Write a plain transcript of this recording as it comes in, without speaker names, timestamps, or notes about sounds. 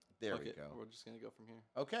There Fuck we it. go. We're just gonna go from here.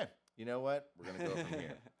 Okay. You know what? We're gonna go from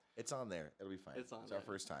here. It's on there. It'll be fine. It's on It's there. our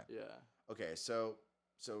first time. Yeah. Okay. So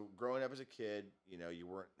growing up as a kid, you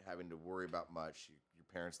weren't having to worry about much. Your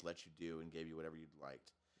parents let you do and gave you whatever you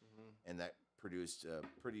liked, and that produced a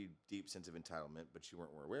pretty deep sense of entitlement. But you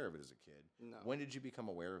weren't aware of it as a kid. No. When did you become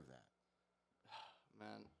aware of that?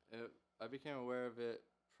 Man, I became aware of it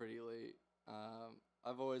pretty late.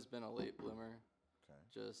 I've always been a late bloomer. Okay.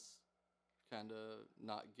 Just kind of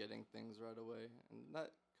not getting things right away. And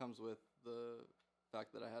that comes with the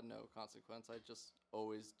fact that I had no consequence. I just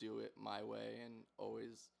always do it my way and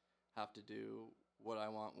always have to do what I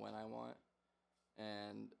want when I want.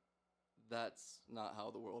 And that's not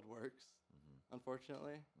how the world works,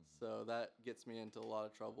 unfortunately. So that gets me into a lot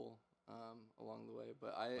of trouble along the way.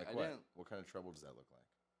 But I didn't. What kind of trouble does that look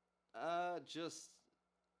like? Just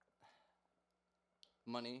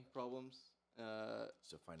money problems.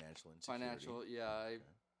 So financial insecurity. Financial, yeah. I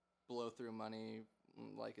blow through money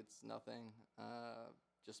like it's nothing,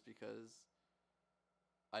 just because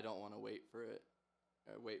I don't want to wait for it,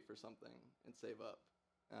 or wait for something and save up.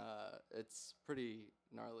 It's pretty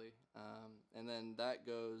gnarly. And then that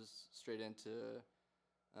goes straight into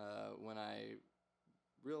when I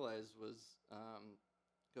realized was,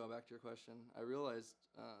 going back to your question, I realized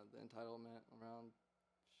the entitlement around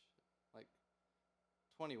like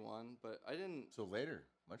 21, but I didn't. So later,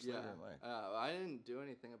 much later in life. I didn't do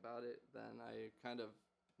anything about it then. I kind of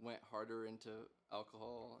went harder into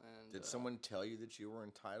alcohol. And Did someone tell you that you were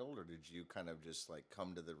entitled, or did you kind of just like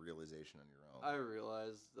come to the realization on your own? I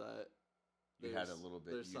realized that you had a little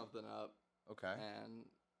bit. There's something up. Okay. And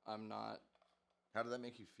I'm not. How did that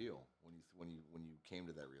make you feel when you came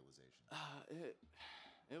to that realization?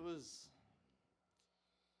 It was.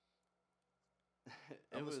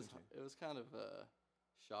 It was kind of a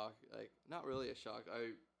shock. Like, not really a shock.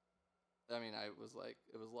 I mean, I was like,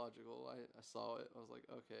 it was logical. I saw it. I was like,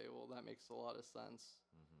 okay, well, that makes a lot of sense.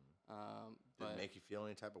 Did it make you feel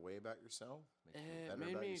any type of way about yourself? Make you feel It better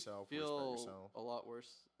made about me yourself? feel worse about yourself? a lot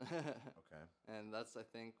worse. Okay. And that's, I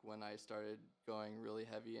think, when I started going really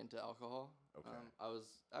heavy into alcohol. Okay. I was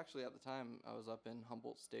actually, at the time, I was up in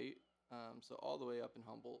Humboldt State, so all the way up in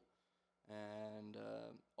Humboldt, and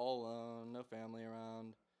all alone, no family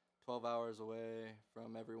around, 12 hours away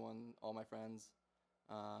from everyone, all my friends.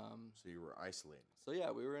 So you were isolated. So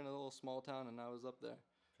yeah, we were in a little small town, and I was up there.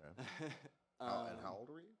 Okay. And how old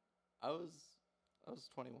were you? I was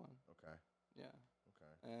 21. Okay. Yeah.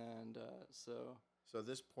 Okay. And so at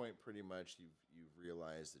this point, pretty much you've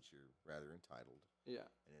realized that you're rather entitled. Yeah.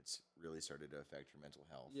 And it's really started to affect your mental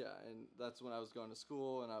health. Yeah, and that's when I was going to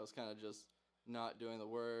school, and I was kind of just not doing the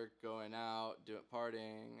work, going out,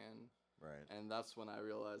 partying, and right. And that's when I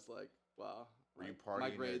realized, like, wow, were you partying? My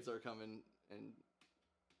grades are coming in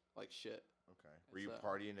like shit. Okay. Were you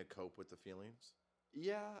partying to cope with the feelings?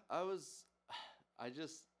 Yeah, I was. I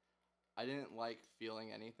didn't like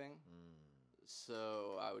feeling anything.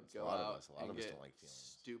 So I would go out and get don't like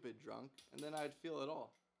feelings. Stupid drunk, and then I'd feel it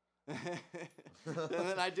all. And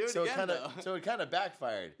then I'd do it again, though. So it kind of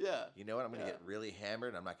backfired. Yeah. You know what? I'm going to get really hammered,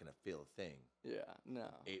 and I'm not going to feel a thing. Yeah, no.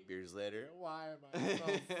 8 beers later, why am I so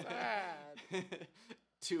sad?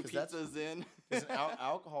 2 pizzas in.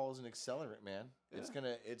 Alcohol is an accelerant, man. Yeah.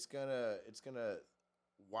 It's gonna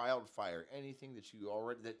wildfire anything that you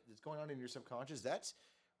already that's going on in your subconscious. That's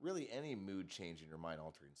really any mood change in your mind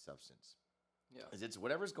altering substance. Yeah. It's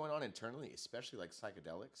whatever's going on internally, especially like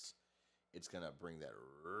psychedelics. It's gonna bring that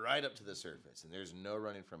right up to the surface, and there's no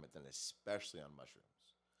running from it. Then, especially on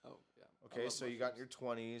mushrooms. Oh yeah. Okay, so you got in your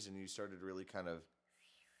 20s, and you started really kind of.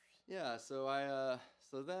 Yeah. So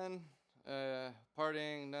then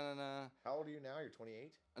partying. How old are you now? You're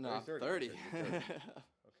 28. No, 30.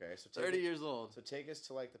 Okay, so 30 years old. So take us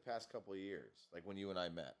to like the past couple of years, like when you and I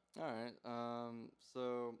met. All right.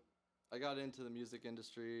 So I got into the music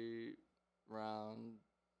industry around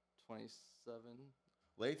 27.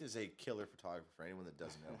 Laith is a killer photographer. For anyone that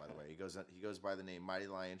doesn't know, by the way, he goes by the name Mighty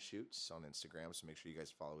Lion Shoots on Instagram. So make sure you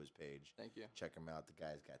guys follow his page. Thank you. Check him out. The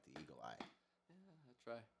guy's got the eagle eye. Yeah, I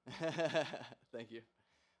try. Thank you.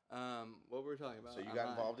 What were we talking about? So you got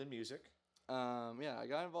involved in music. Yeah, I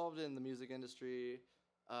got involved in the music industry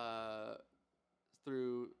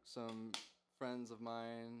through some friends of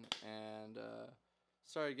mine, and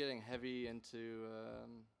started getting heavy into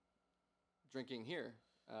drinking here.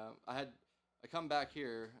 I come back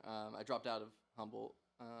here. I dropped out of Humboldt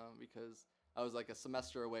because I was like a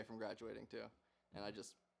semester away from graduating too, and I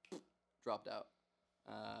just dropped out.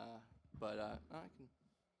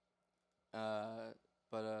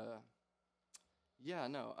 Yeah,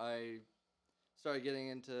 no, I started getting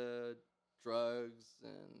into drugs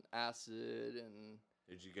and acid and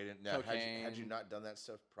Did you get in? Now, had you cocaine. not done that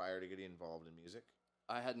stuff prior to getting involved in music?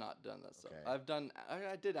 I had not done that stuff. Okay.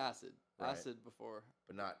 I did acid. Right. Acid before.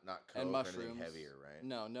 But not coke And or anything mushrooms. heavier, right?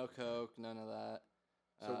 No coke, none of that.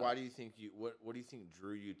 So why do you think what do you think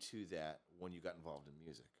drew you to that when you got involved in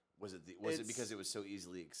music? Was it because it was so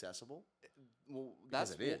easily accessible? Well,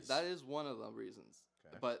 Because it is. that is one of the reasons.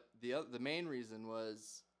 Okay. But the main reason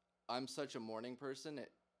was I'm such a morning person.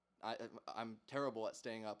 I'm terrible at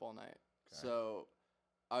staying up all night. Okay. So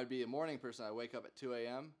I would be a morning person. I'd wake up at 2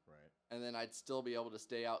 a.m. Right. And then I'd still be able to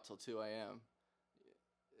stay out till 2 a.m.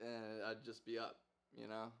 And I'd just be up, you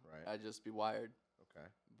know? Right. I'd just be wired. Okay.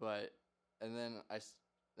 And then it's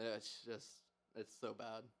so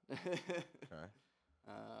bad. Okay.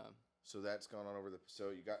 So that's gone on over so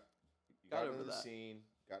you got into over the that. scene,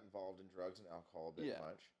 got involved in drugs and alcohol a bit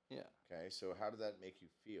much. Yeah. Okay. So how did that make you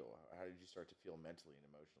feel? How did you start to feel mentally and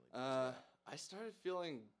emotionally? I started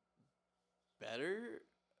feeling better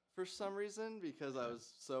for some reason because I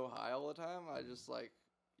was so high all the time. I just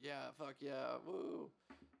yeah, fuck yeah, woo,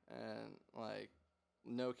 and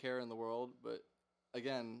no care in the world. But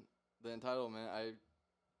again, the entitlement, I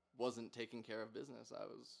wasn't taking care of business. I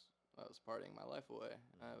was partying my life away.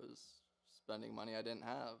 I was spending money I didn't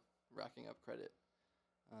have, racking up credit,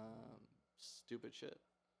 stupid shit.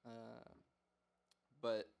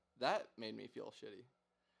 But that made me feel shitty.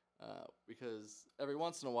 Because every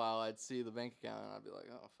once in a while I'd see the bank account and I'd be like,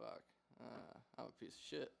 oh, fuck, I'm a piece of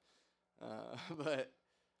shit. But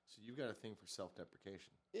So you've got a thing for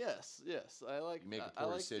self-deprecation. yes, I like. You make a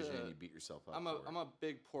poor decision and you beat yourself up. I'm a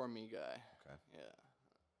big poor me guy. Okay. Yeah.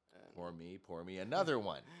 And Pour me, another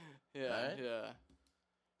one. yeah, right? yeah.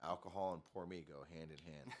 Alcohol and pour me go hand in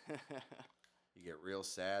hand. You get real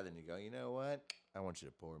sad, and you go, you know what? I want you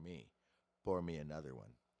to pour me another one.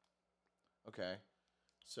 Okay.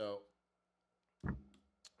 So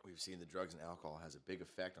we've seen the drugs and alcohol has a big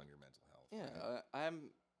effect on your mental health. Yeah, right?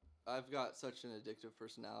 I've got such an addictive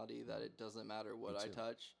personality that it doesn't matter what I too.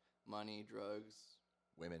 touch, money, drugs,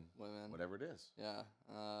 Women, whatever it is. Yeah.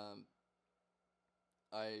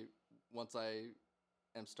 Once I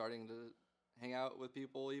am starting to hang out with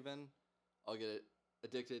people, even I'll get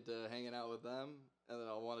addicted to hanging out with them, and then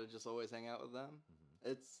I'll want to just always hang out with them.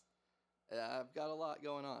 I've got a lot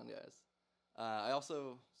going on, guys. I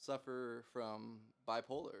also suffer from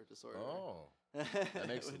bipolar disorder. Oh, that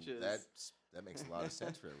makes that makes a lot of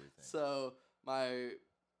sense for everything. So my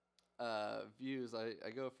views, I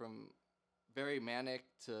go from very manic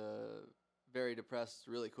to very depressed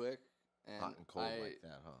really quick. And hot and cold like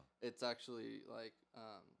that, huh? It's actually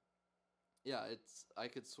I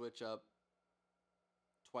could switch up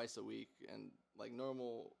twice a week, and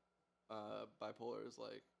normal bipolar is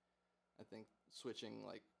I think switching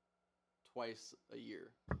twice a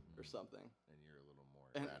year or something. And you're a little more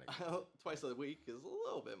erratic. Twice a week is a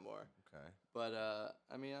little bit more. Okay. But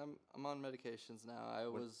I mean, I'm on medications now. I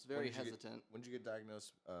was very hesitant. When did you get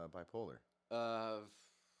diagnosed bipolar?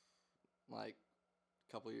 Like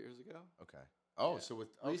a couple years ago. Okay. Oh, Yeah. so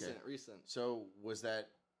Recent. So was that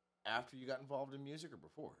after you got involved in music or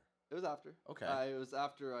before? It was after. Okay. It was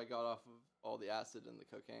after I got off of all the acid and the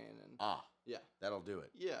cocaine and yeah. That'll do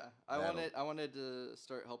it. Yeah. I wanted to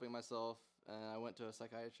start helping myself, and I went to a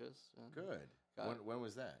psychiatrist. And Good. When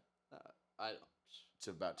was that? I don't. It's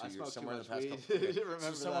about 2 I years. smoked Somewhere too in the much past weed. couple. Okay. Remember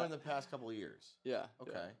so somewhere that. in the past couple of years. Yeah.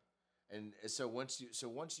 Okay. Yeah. And so once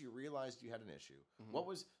you realized you had an issue, Mhm. what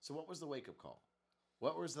was the wake up call?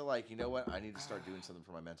 What was the you know what, I need to start doing something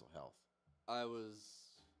for my mental health? I was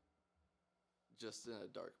just in a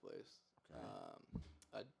dark place. Okay.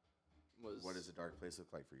 I was. What does a dark place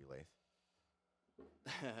look like for you, Laith?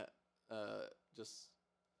 Just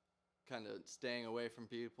kind of staying away from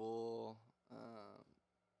people.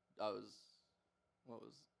 I was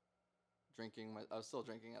drinking. I was still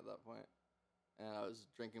drinking at that point, and I was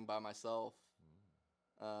drinking by myself,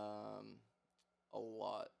 a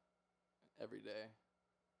lot, every day,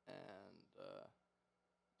 and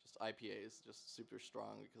just IPAs, just super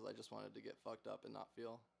strong because I just wanted to get fucked up and not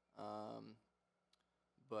feel.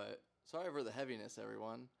 But sorry for the heaviness,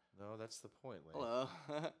 everyone. No, that's the point, Laith. Hello.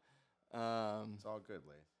 It's all good,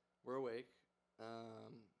 Laith. We're awake.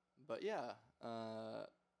 But yeah.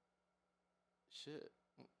 Shit.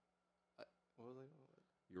 What was I going with?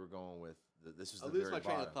 You were going with this was I'll the lose very my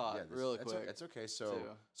train bottom. of thought really quick. It's okay. So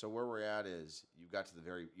too. so where we're at is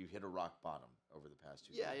you hit a rock bottom over the past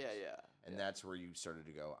 2 years. Yeah. And that's where you started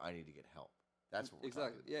to go, I need to get help. That's what we're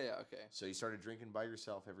exactly. talking about. Yeah. Okay. So you started drinking by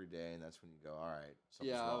yourself every day, and that's when you go, all right,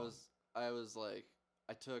 something's Yeah, wrong. I was like,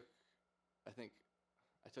 I took a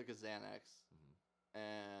Xanax,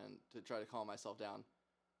 and to try to calm myself down,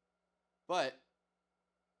 but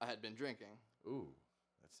I had been drinking. Ooh.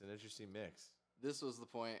 That's an interesting mix. This was the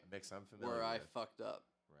point A mix I'm familiar where I with. fucked up.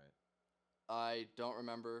 Right. I don't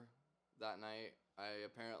remember that night. I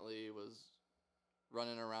apparently was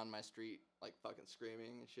running around my street like fucking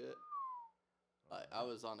screaming and shit. I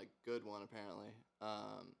was on a good one apparently.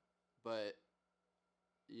 But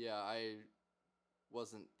yeah, I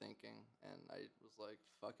wasn't thinking, and I was like,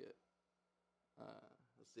 fuck it.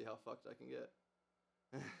 Let's see how fucked I can get.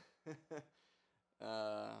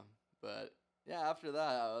 But yeah, after that,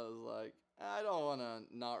 I was like, I don't want to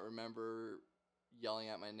not remember yelling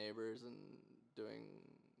at my neighbors and doing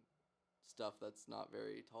stuff that's not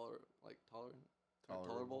very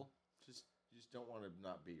tolerable. You just don't want to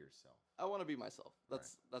not be yourself. I want to be myself.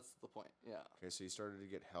 That's the point. Yeah. Okay, so you started to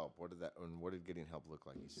get help. What did getting help look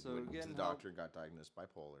like? You said So you went to the getting doctor and got diagnosed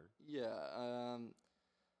bipolar. Yeah.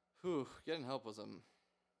 Getting help was a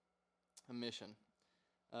mission.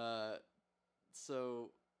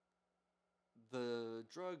 So the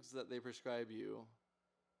drugs that they prescribe you,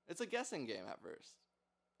 it's a guessing game at first.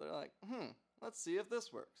 They're like, let's see if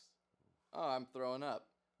this works. Oh, I'm throwing up.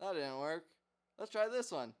 That didn't work. Let's try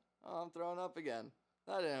this one. Oh, I'm throwing up again.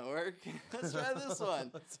 That didn't work. Let's try this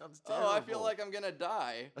one. That sounds terrible. Oh, I feel like I'm gonna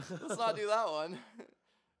die. Let's not do that one.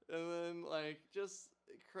 And then like just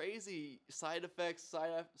crazy side effects,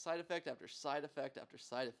 side effect after side effect after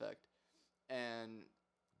side effect, and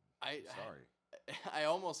I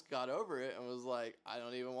almost got over it and was like, I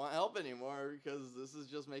don't even want help anymore because this is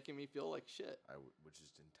just making me feel like shit. Which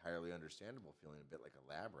is entirely understandable, feeling a bit like a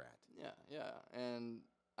lab rat. Yeah, and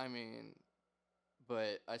I mean,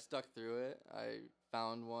 but I stuck through it. I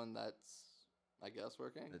found one that's, I guess,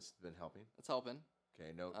 working. It's been helping. It's helping.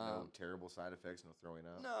 Okay, no terrible side effects, no throwing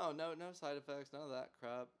up. No side effects, none of that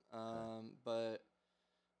crap. But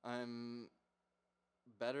I'm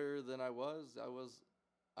better than I was. I was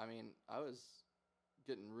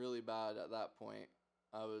getting really bad at that point.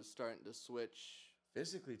 I was starting to switch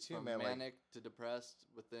physically too, from man. Manic to depressed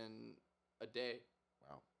within a day.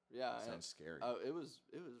 Wow. Yeah, that sounds scary. It was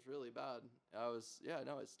really bad.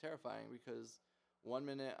 It's terrifying because one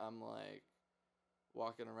minute I'm like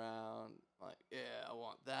walking around like, yeah, I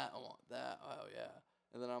want that. Oh yeah.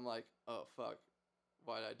 And then I'm like, oh fuck,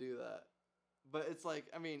 why'd I do that? But it's like,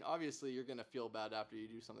 I mean, obviously you're gonna feel bad after you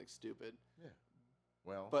do something stupid. Yeah.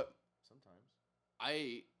 Well, but sometimes.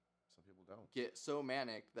 Some people don't get so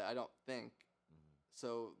manic that I don't think. Mm-hmm.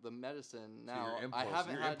 So the medicine now,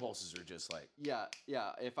 your impulses are just like yeah.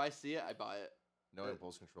 If I see it, I buy it. No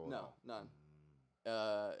impulse control. No, at all. None.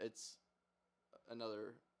 It's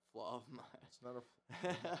another flaw of mine. It's not a.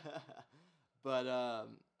 But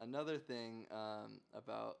another thing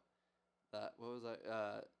about that. What was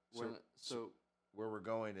I? So where we're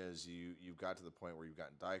going is you've got to the point where you've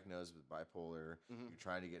gotten diagnosed with bipolar. Mm-hmm. You're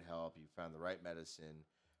trying to get help. You found the right medicine.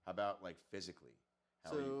 How about like physically?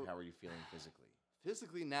 How are you feeling physically?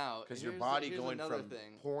 Physically now, because your body going from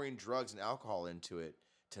pouring drugs and alcohol into it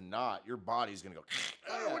to not, your body's gonna go.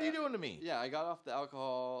 What are you doing to me? Yeah, I got off the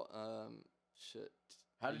alcohol. Shit.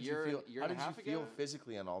 How did you feel? How did you feel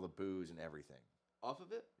physically on all the booze and everything? Off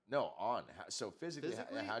of it? No, on. So physically?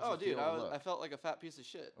 How'd you feel? I felt like a fat piece of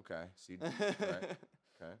shit. Okay. So right.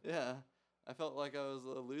 Okay. Yeah. I felt like I was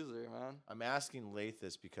a loser, man. I'm asking Laith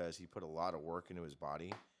this because he put a lot of work into his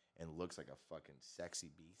body and looks like a fucking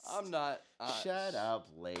sexy beast. I'm not. Shut up,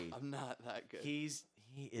 Laith. I'm not that good. He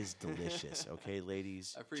is delicious. Okay,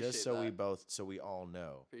 ladies. I appreciate just so we all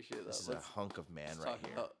know. Appreciate that. This is a hunk of man right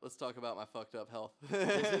here. Let's talk about my fucked up health.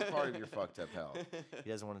 This is part of your fucked up health. He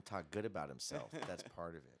doesn't want to talk good about himself. That's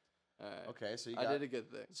part of it. All right. Okay, so I did a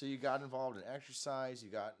good thing. So you got involved in exercise. I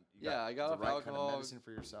got the off right alcohol. Kind of medicine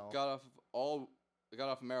for yourself. I got off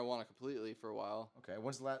of marijuana completely for a while. Okay,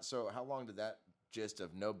 when's the last? So how long did that gist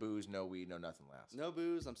of no booze, no weed, no nothing last? No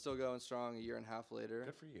booze. I'm still going strong. A year and a half later.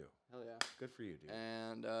 Good for you. Hell yeah. Good for you, dude.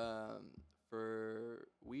 And for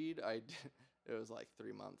weed, it was like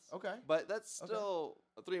 3 months. Okay. But that's still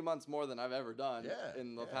 3 months more than I've ever done.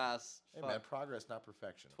 In the past. Hey man, progress, not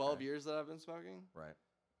perfection. 12 years that I've been smoking. Right.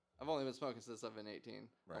 I've only been smoking since I've been 18.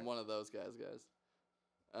 Right. I'm one of those guys.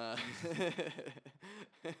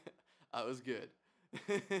 I was good.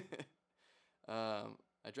 I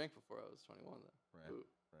drank before I was 21 though. Right. Ooh.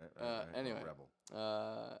 Right. Anyway. Rebel.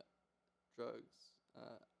 Drugs.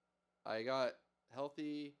 I got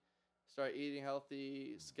healthy, started eating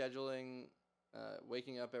healthy, scheduling,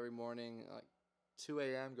 waking up every morning like 2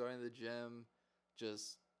 a.m., going to the gym,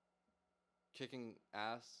 just kicking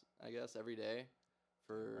ass, I guess, every day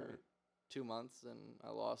for 2 months, and I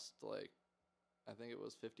lost I think it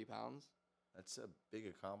was 50 pounds. That's a big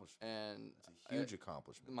accomplishment. And it's a huge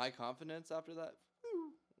accomplishment. My confidence after that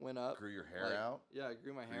went up. Grew your hair out? Yeah, I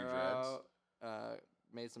grew my hair out.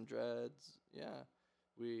 made some dreads. Yeah,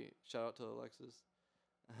 we shout out to Alexis.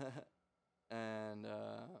 And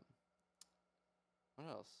what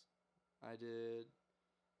else? I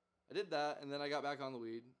did that, and then I got back on the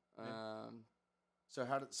weed. So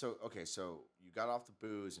so you got off the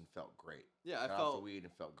booze and felt great. Yeah, got off the weed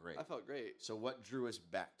and felt great. I felt great. So what drew us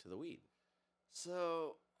back to the weed?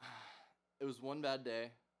 So it was one bad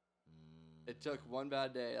day. It took one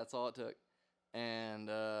bad day. That's all it took. And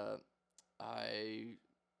I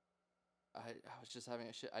was just having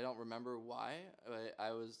a shit. I don't remember why.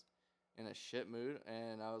 I was in a shit mood,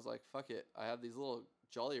 and I was like, "Fuck it." I have these little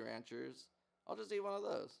Jolly Ranchers. I'll just eat one of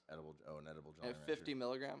those. An edible Jolly At 50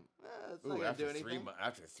 milligram. It's Ooh, not gonna after do anything.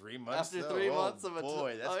 After 3 months. After 3 months of a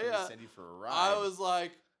boy, that's gonna send you for a ride. I was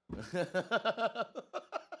like,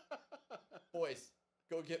 boys,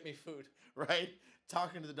 go get me food. Right?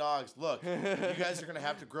 Talking to the dogs. Look, you guys are gonna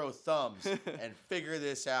have to grow thumbs and figure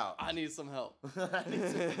this out. I need some help.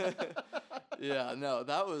 Yeah, no,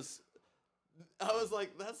 I was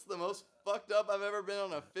like, that's the most fucked up I've ever been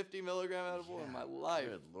on a 50 milligram edible in my life.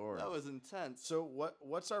 Good Lord. That was intense. So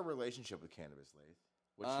what's our relationship with cannabis, Laith?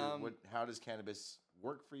 How does cannabis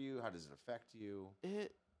work for you? How does it affect you?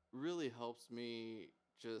 It really helps me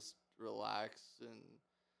just relax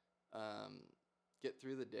and get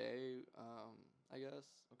through the day, I guess.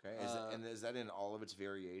 Okay. Is that in all of its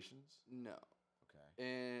variations? No. Okay.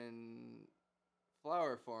 In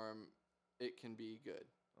flower form, it can be good.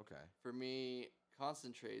 Okay. For me,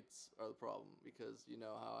 concentrates are the problem because you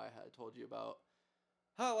know how I had told you about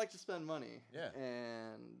how I like to spend money. Yeah.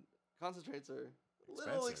 And concentrates are a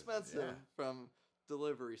little expensive from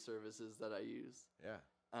delivery services that I use. Yeah.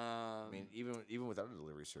 I mean, even without a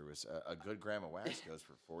delivery service, a good gram of wax goes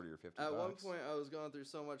for 40 or 50 At bucks. one point, I was going through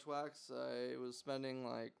so much wax, I was spending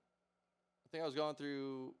I think I was going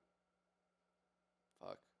through,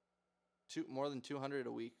 more than 200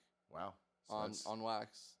 a week. Wow. So on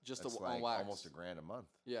wax, just that's on wax, almost $1,000 a month.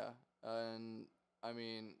 Yeah, and I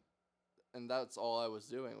mean, and that's all I was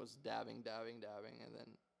doing was dabbing, and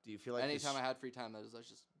then. Do you feel like anytime I had free time, I was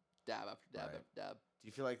just dab after dab after dab. Do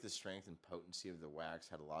you feel like the strength and potency of the wax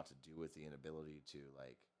had a lot to do with the inability to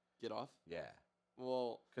get off? Yeah.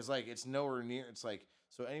 Well, because it's nowhere near. It's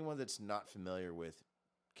so anyone that's not familiar with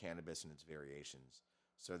cannabis and its variations.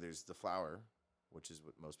 So there's the flower, which is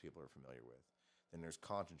what most people are familiar with. Then there's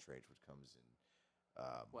concentrate, which comes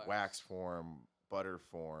in wax form, butter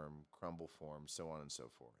form, crumble form, so on and so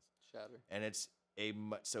forth. Shatter. And it's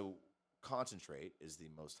so concentrate is the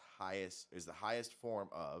highest form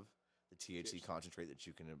of the THC concentrate that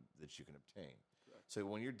you can obtain. Correct. So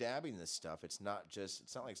when you're dabbing this stuff, it's not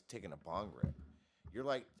like taking a bong rip.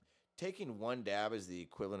 You're taking one dab is the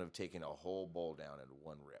equivalent of taking a whole bowl down in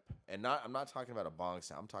one rip. And I'm not talking about a bong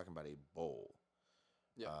sound. I'm talking about a bowl.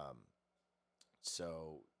 Yeah.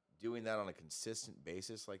 So doing that on a consistent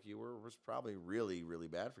basis like you were was probably really, really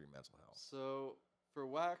bad for your mental health. So for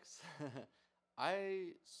wax,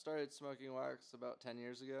 I started smoking wax about 10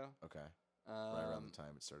 years ago. Okay. Right around the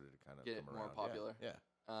time it started to kind of get come more around. popular. Yeah.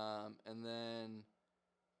 And then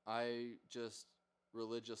I just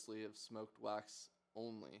religiously have smoked wax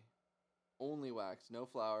only wax, no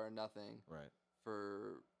flour, nothing. Right.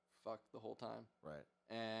 For the whole time. Right.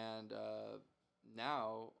 And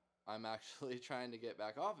now I'm actually trying to get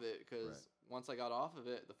back off of it because once I got off of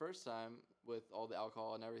it the first time with all the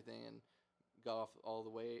alcohol and everything and got off all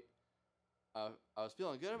the weight, I was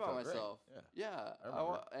feeling good about myself. Great. Yeah.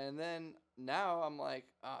 And then now I'm like,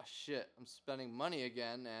 shit, I'm spending money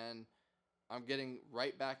again and I'm getting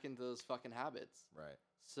right back into those fucking habits. Right.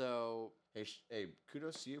 So hey,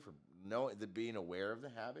 kudos to you for being aware of the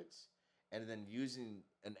habits and then using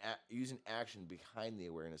action behind the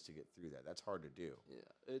awareness to get through that. That's hard to do.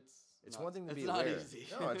 Yeah, it's one thing to be aware. It's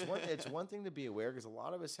not easy. No, it's one thing to be aware because a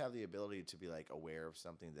lot of us have the ability to be aware of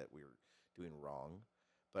something that we're doing wrong,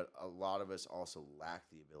 but a lot of us also lack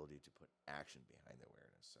the ability to put action behind the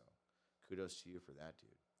awareness. So, kudos to you for that,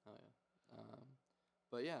 dude. Oh yeah.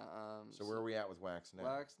 But yeah. So where are we at with wax now?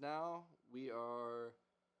 Wax now, we are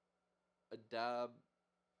a dab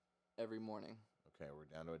every morning. Okay, we're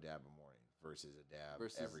down to a dab a morning versus a dab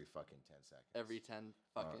every fucking 10 seconds.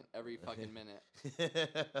 Every fucking minute.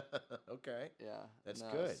 Okay. Yeah. That's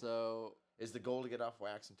good. So is the goal to get off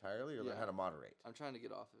wax entirely or learn how to moderate? I'm trying to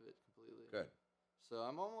get off of it completely. Good. So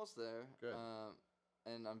I'm almost there. Good.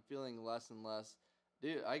 And I'm feeling less and less.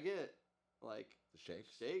 Dude, I get the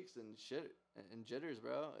shakes and shit and jitters,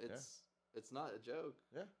 bro. It's not a joke.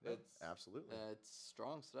 Yeah. It's absolutely. It's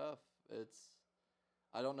strong stuff.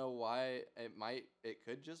 I don't know why it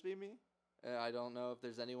could just be me. I don't know if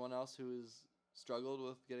there's anyone else who's struggled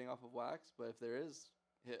with getting off of wax, but if there is,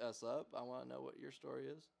 hit us up. I want to know what your story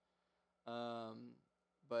is.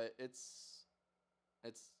 But it's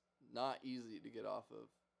not easy to get off of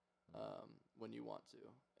when you want to.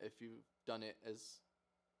 If you've done it as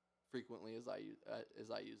frequently as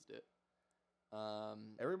I used it.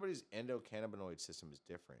 Everybody's endocannabinoid system is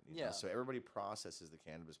different. You know? So everybody processes the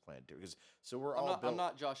cannabis plant different. So I'm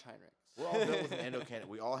not Josh Heinrich. We're all built with an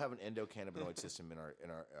we all have an endocannabinoid system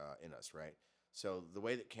in us, right? So the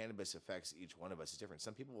way that cannabis affects each one of us is different.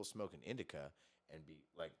 Some people will smoke an indica and be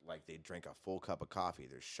like they drink a full cup of coffee.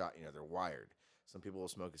 They're shot, they're wired. Some people will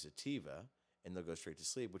smoke a sativa and they'll go straight to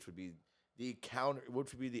sleep, which would be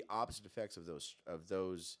the opposite effects of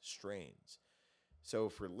those strains. So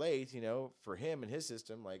for Laith, for him and his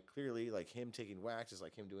system, clearly, him taking wax is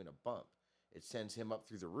like him doing a bump. It sends him up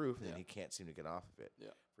through the roof, and then he can't seem to get off of it. Yeah.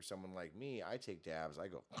 For someone like me, I take dabs, I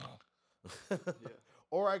go,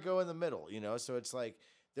 or I go in the middle, So it's like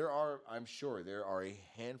I'm sure there are a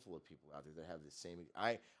handful of people out there that have the same.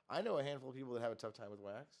 I know a handful of people that have a tough time with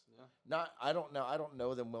wax. Yeah. I don't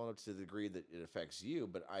know them well enough to the degree that it affects you,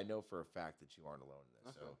 but I know for a fact that you aren't alone in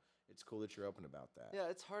this. Okay. So it's cool that you're open about that. Yeah,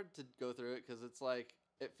 it's hard to go through it because it's like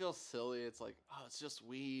it feels silly. It's like, oh, it's just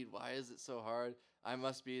weed. Why is it so hard? I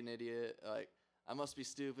must be an idiot. Like, I must be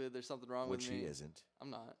stupid. There's something wrong with me. Which he isn't. I'm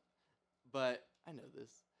not. But I know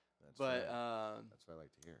this. That's what I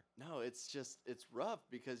like to hear. No, it's rough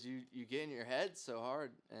because you get in your head so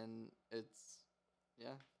hard, and that's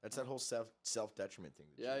that whole self detriment thing.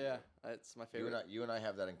 That's my favorite. You and I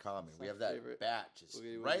have that in common. That's we have that favorite. bat just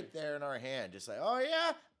right there in our hand, just like, oh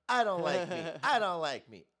yeah, I don't like me. I don't like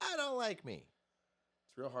me. I don't like me.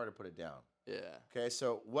 It's real hard to put it down. Yeah. Okay,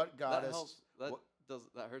 so what got us?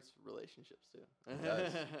 That hurts relationships too. It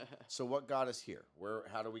does. So what got us here?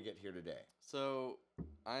 How do we get here today? So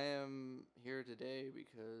I am here today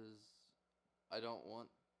because I want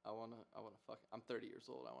to fuck. I'm 30 years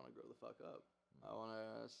old. I want to grow the fuck up. I want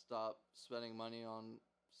to stop spending money on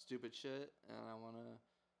stupid shit, and I want to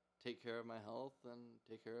take care of my health and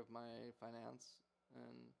take care of my finance,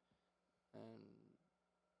 and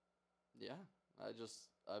yeah,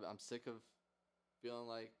 I'm sick of feeling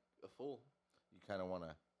like a fool. You kind of want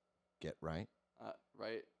to get right?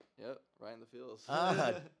 Right. Yep. Right in the feels.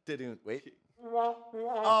 Didn't wait.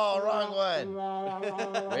 Oh, wrong one.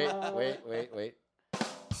 Wait.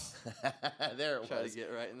 There it was. Try to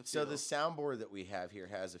get right in the feels. So the soundboard that we have here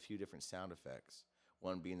has a few different sound effects.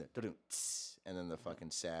 One being the and then the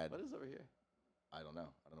fucking sad. What is over here? I don't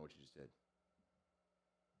know. I don't know what you just did.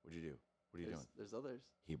 What'd you do? What are you doing? There's others.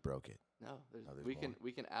 He broke it. No, we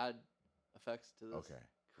can add effects to this. Okay.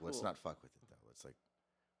 Cool. Let's not fuck with it though. Let's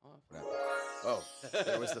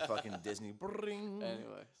there was the fucking Disney. Bring.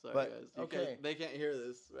 Anyway, sorry guys. They can't hear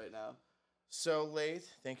this right now. So Laith,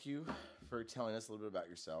 thank you for telling us a little bit about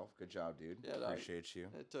yourself. Good job, dude. Yeah, appreciate you.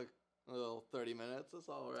 It took a little 30 minutes. That's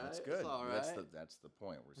all right. That's good. It's all right. That's the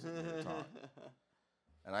point. We're sitting here talking.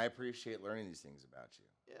 And I appreciate learning these things about you.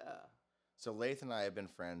 Yeah. So Laith and I have been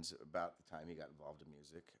friends about the time he got involved in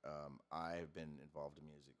music. I have been involved in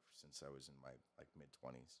music since I was in my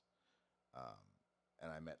mid-20s.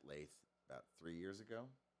 And I met Laith about 3 years ago,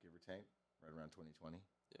 give or take, right around 2020.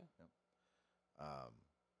 Yeah.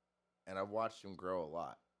 And I've watched him grow a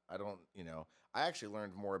lot. I actually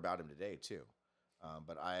learned more about him today too.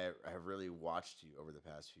 But I have really watched you over the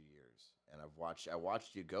past few years, and I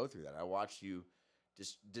watched you go through that. I watched you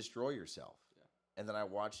destroy yourself, and then I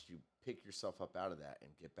watched you pick yourself up out of that and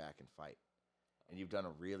get back and fight. And you've done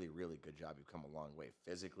a really, really good job. You've come a long way,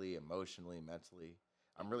 physically, emotionally, mentally.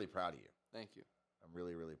 I'm really proud of you. Thank you. I'm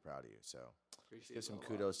really, really proud of you. So appreciate give some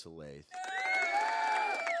kudos to Laith.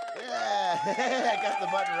 Yeah, I got the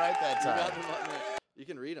button right that time. You got the button right. You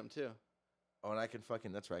can read them too. Oh, and I can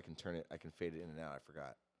that's right. I can turn it. I can fade it in and out. I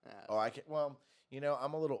forgot. I can. Well,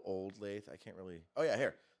 I'm a little old, Laith. I can't really. Oh yeah,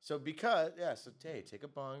 here. So take a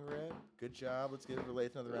bong rip. Good job. Let's give it for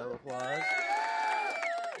Laith another round of applause.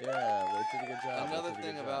 Yeah, Laith did a good job. Another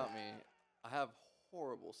thing about me, I have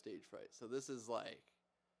horrible stage fright. So this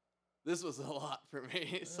was a lot for me.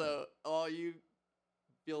 Yeah. So all you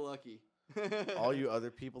feel lucky. All you other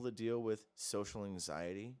people that deal with social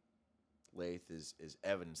anxiety, Laith is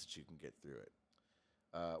evidence that you can get through it.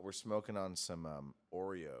 We're smoking on some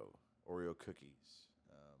Oreo cookies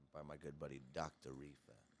by my good buddy Dr.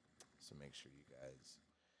 Rifa. So make sure you guys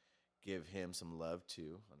give him some love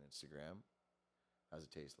too on Instagram. How's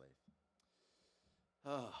it taste, Laith?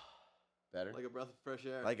 Oh, better? Like a breath of fresh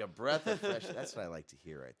air. Like a breath of fresh air. That's what I like to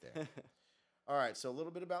hear right there. All right, so a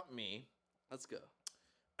little bit about me. Let's go.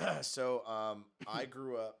 So I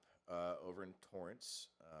grew up over in Torrance.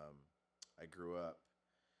 I grew up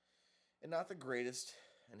in not the greatest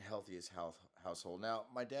and healthiest household. Now,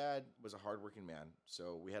 my dad was a hardworking man,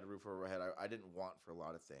 so we had a roof over our head. I didn't want for a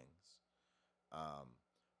lot of things.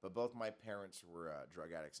 But both my parents were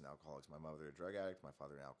drug addicts and alcoholics. My mother a drug addict, my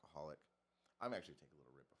father an alcoholic. I'm actually taking a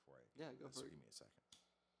little rip before I. Yeah, go for it. Give me a second.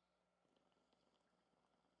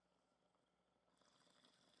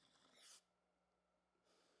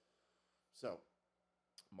 So,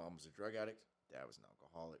 mom was a drug addict. Dad was an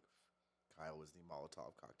alcoholic. Kyle was the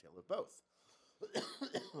Molotov cocktail of both.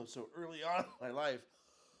 So early on in my life,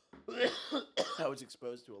 I was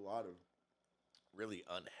exposed to a lot of really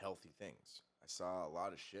unhealthy things. I saw a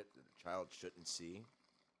lot of shit that a child shouldn't see.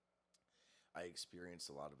 I experienced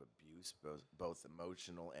a lot of abuse, both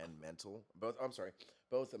emotional and mental.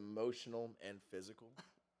 Both emotional and physical,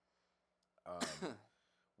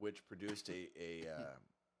 which produced a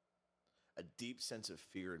deep sense of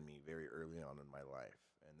fear in me very early on in my life,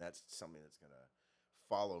 and that's something that's gonna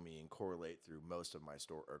follow me and correlate through most of my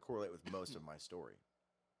story, or correlate with most of my story.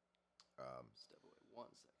 Step away 1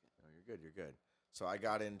 second. No, you're good. You're good. So I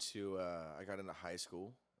got into high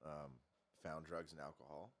school, found drugs and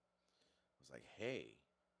alcohol. I was like, hey,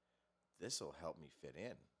 this will help me fit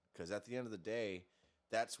in, because at the end of the day,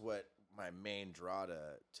 that's what my main draw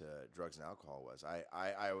to drugs and alcohol was.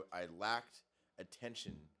 I lacked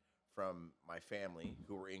attention from my family,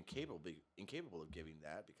 who were incapable of giving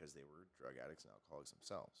that because they were drug addicts and alcoholics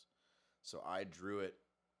themselves. So I drew it,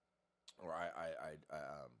 or I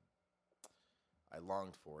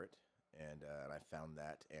longed for it, and I found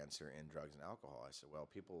that answer in drugs and alcohol. I said, well,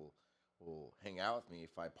 people will hang out with me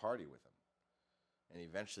if I party with them. And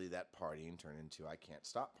eventually that partying turned into I can't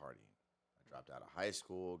stop partying. I dropped out of high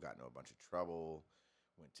school, got into a bunch of trouble,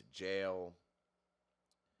 went to jail,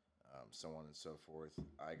 so on and so forth.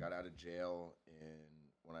 I got out of jail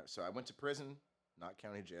so I went to prison, not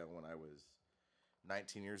county jail, when I was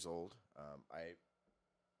 19 years old. I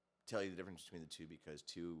tell you the difference between the two because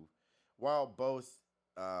while both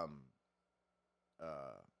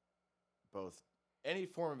any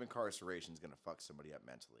form of incarceration is going to fuck somebody up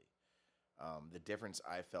mentally. The difference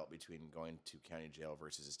I felt between going to county jail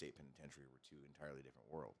versus a state penitentiary were two entirely different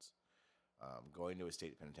worlds. Going to a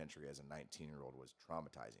state penitentiary as a 19-year-old was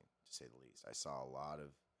traumatizing, to say the least. I saw a lot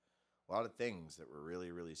of things that were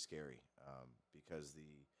really, really scary, because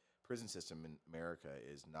the prison system in America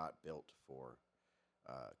is not built for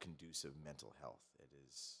conducive mental health. It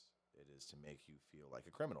is to make you feel like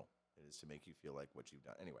a criminal. It is to make you feel like what you've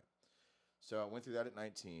done. Anyway, so I went through that at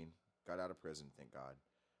 19, got out of prison, thank God.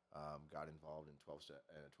 Got involved in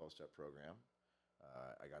a 12-step program.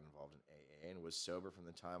 I got involved in AA and was sober from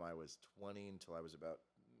the time I was 20 until I was about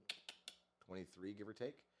 23, give or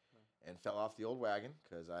take, and fell off the old wagon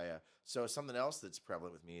because so something else that's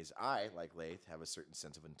prevalent with me is I, like Laith, have a certain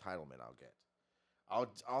sense of entitlement I'll get.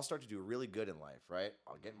 I'll start to do really good in life, right?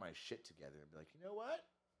 I'll get my shit together and be like, you know what?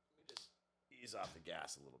 Let me just ease off the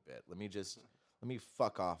gas a little bit. Let me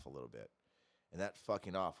fuck off a little bit. And that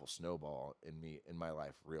fucking off will snowball in my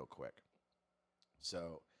life real quick.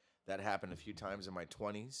 So that happened a few times in my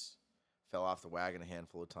 20s. Fell off the wagon a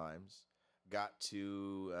handful of times. Got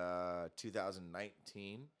to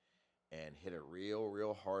 2019 and hit a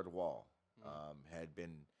real hard wall. I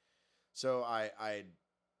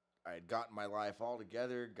had gotten my life all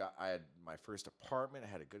together. I had my first apartment. I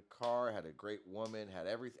had a good car. Had a great woman. Had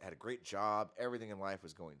a great job. Everything in life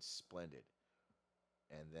was going splendid.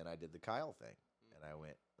 And then I did the Kyle thing, and I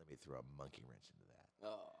went, let me throw a monkey wrench into that.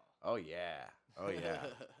 Oh yeah.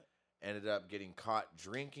 Ended up getting caught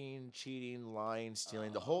drinking, cheating, lying,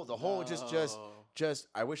 stealing. The whole just.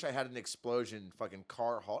 I wish I had an explosion, fucking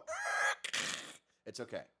car halt. It's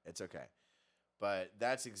okay. But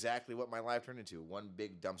that's exactly what my life turned into. One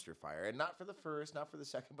big dumpster fire. And not for the first, not for the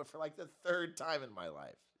second, but for like the third time in my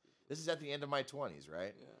life. This is at the end of my 20s,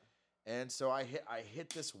 right? Yeah. And so I hit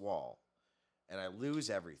this wall. And I lose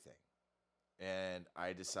everything. And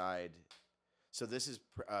I decide, so this is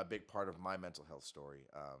a big part of my mental health story.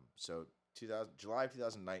 So July of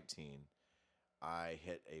 2019, I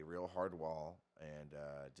hit a real hard wall and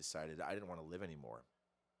decided I didn't want to live anymore.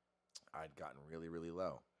 I'd gotten really, really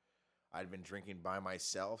low. I'd been drinking by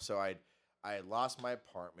myself. So I had lost my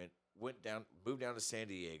apartment, moved down to San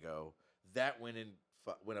Diego. That went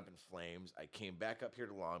up in flames. I came back up here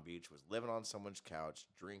to Long Beach, was living on someone's couch,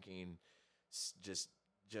 drinking, just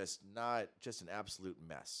an absolute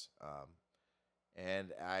mess.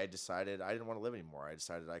 And I decided I didn't want to live anymore. I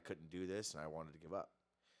decided I couldn't do this, and I wanted to give up.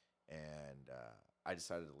 And I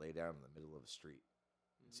decided to lay down in the middle of the street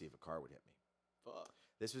and see if a car would hit me. Fuck.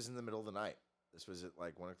 This was in the middle of the night. This was at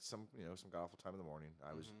like some god awful time in the morning.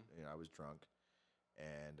 I was drunk,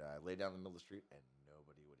 and I lay down in the middle of the street, and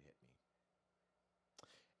nobody would hit me.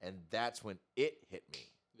 And that's when it hit me.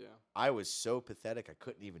 Yeah. I was so pathetic I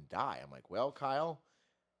couldn't even die. I'm like, well, Kyle,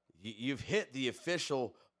 you've hit the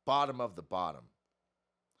official bottom of the bottom.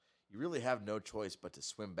 You really have no choice but to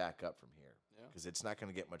swim back up from here because it's not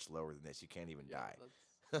going to get much lower than this. You can't even die.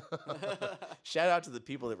 Shout out to the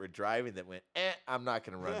people that were driving that went, I'm not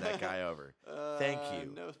going to run that guy over. Thank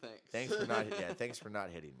you. No thanks. Thanks for not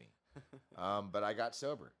hitting me. But I got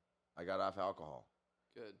sober. I got off alcohol.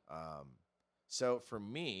 Good. So for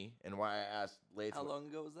me, and why I asked Laith, how long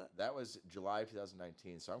ago was that? That was July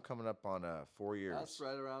 2019. So I'm coming up on 4 years. That's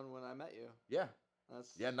right around when I met you. Yeah.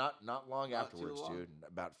 That's not long not afterwards, too long. dude.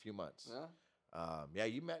 About a few months. Yeah.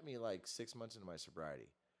 You met me like 6 months into my sobriety.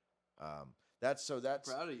 That's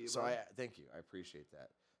proud of you. So bro. thank you. I appreciate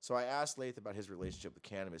that. So I asked Laith about his relationship with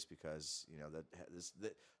cannabis because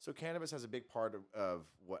so cannabis has a big part of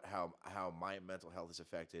how my mental health is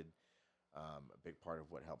affected. A big part of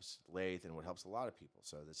what helps Laith and what helps a lot of people.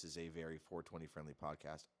 So this is a very 420 friendly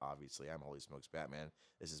podcast. Obviously, I'm Holy Smokes Batman.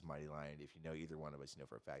 This is Mighty Lion. If you know either one of us, you know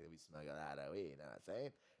for a fact that we smoke a lot of weed. You know what I'm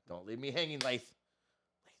saying? Don't leave me hanging, Laith.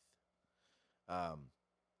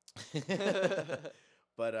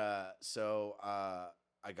 But so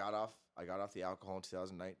I got off the alcohol in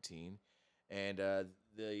 2019, and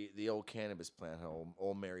the old cannabis plant,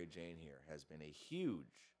 old Mary Jane here, has been a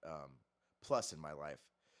huge plus in my life.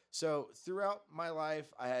 So throughout my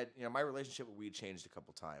life, I had, my relationship with weed changed a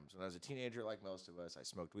couple times. When I was a teenager, like most of us, I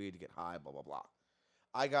smoked weed to get high, blah, blah, blah.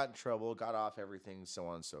 I got in trouble, got off everything, so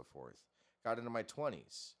on and so forth. Got into my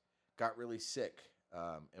 20s, got really sick.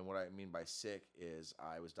 And what I mean by sick is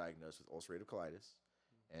I was diagnosed with ulcerative colitis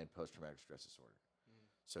and post-traumatic stress disorder.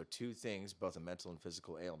 So two things, both a mental and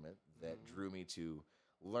physical ailment, that drew me to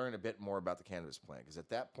learn a bit more about the cannabis plant. Because at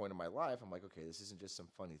that point in my life, I'm like, okay, this isn't just some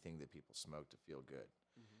funny thing that people smoke to feel good.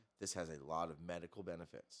 This has a lot of medical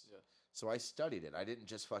benefits. Yes. So I studied it. I didn't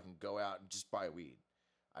just fucking go out and just buy weed.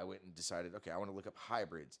 I went and decided, okay, I want to look up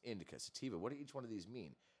hybrids, indica, sativa. What do each one of these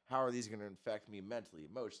mean? How are these going to affect me mentally,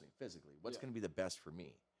 emotionally, physically? What's going to be the best for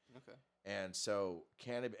me? Okay. And so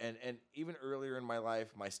cannabis, and even earlier in my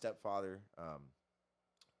life, my stepfather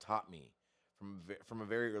taught me from a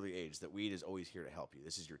very early age that weed is always here to help you.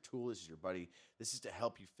 This is your tool. This is your buddy. This is to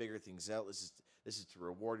help you figure things out. This is to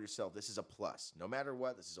reward yourself. This is a plus. No matter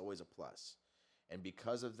what, this is always a plus. And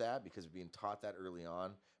because of that, because of being taught that early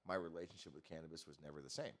on, my relationship with cannabis was never the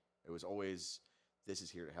same. It was always, this is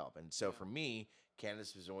here to help. And so for me,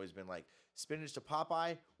 cannabis has always been like spinach to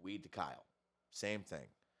Popeye, weed to Kyle. Same thing.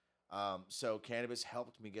 So cannabis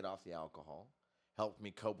helped me get off the alcohol, helped me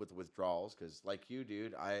cope with the withdrawals. Because like you,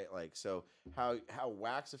 dude, how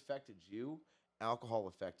wax affected you, alcohol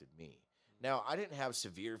affected me. Now, I didn't have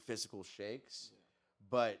severe physical shakes,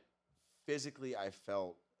 but physically I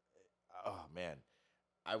felt, oh man,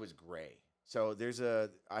 I was gray. So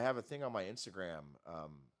I have a thing on my Instagram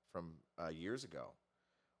from years ago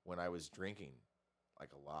when I was drinking like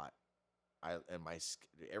a lot.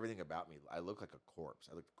 Everything about me, I looked like a corpse.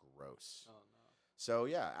 I looked gross. Oh no. So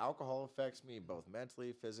yeah, alcohol affects me both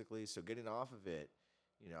mentally, physically. So getting off of it,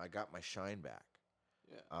 I got my shine back.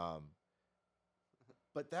 Yeah.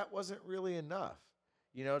 But that wasn't really enough.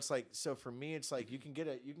 It's like, so for me, it's like you can get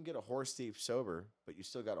a horse thief sober, but you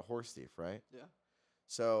still got a horse thief, right? Yeah.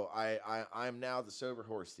 So I'm now the sober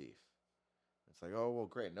horse thief. It's like, oh well,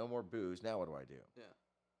 great, no more booze. Now what do I do? Yeah.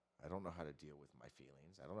 I don't know how to deal with my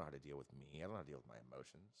feelings. I don't know how to deal with me. I don't know how to deal with my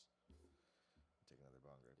emotions. Take another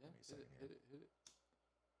bong rip. Give me a second here. Hit it.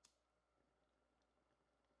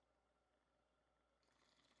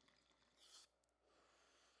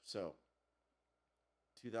 So,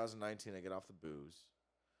 2019, I get off the booze.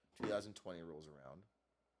 2020 rolls around.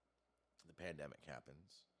 The pandemic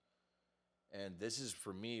happens. And this is,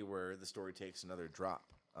 for me, where the story takes another drop.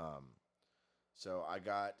 So I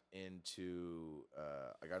got into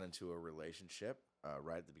a relationship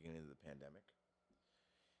right at the beginning of the pandemic.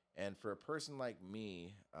 And for a person like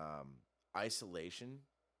me, isolation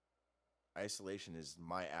is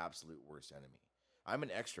my absolute worst enemy. I'm an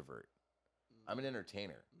extrovert. I'm an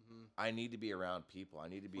entertainer. Mm-hmm. I need to be around people. I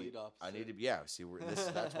need to be. Complete opposite. I need to. Yeah. See,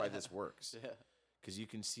 that's why this works. Yeah. Because you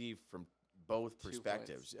can see from both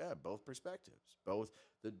perspectives. Yeah, both perspectives. Both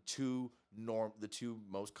the two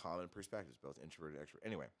most common perspectives, both introvert and extrovert.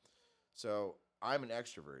 Anyway, so I'm an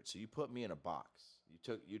extrovert. So you put me in a box.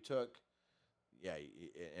 You took. Yeah,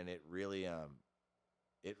 and it really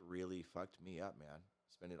fucked me up, man.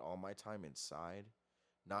 Spending all my time inside,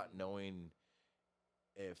 not knowing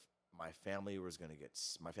if my family was going to get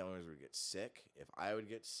sick, if I would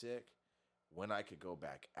get sick, when I could go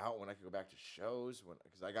back out, when I could go back to shows,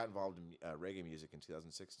 because I got involved in reggae music in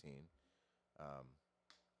 2016.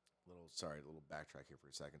 little backtrack here for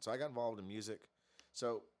a second. So I got involved in music.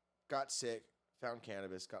 So got sick, found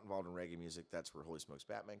cannabis, got involved in reggae music. That's where Holy Smokes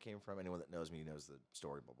Batman came from. Anyone that knows me knows the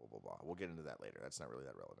story, blah, blah, blah, blah. We'll get into that later. That's not really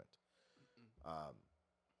that relevant.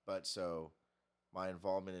 But so my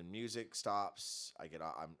involvement in music stops.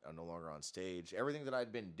 I'm no longer on stage. Everything that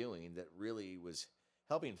I'd been doing that really was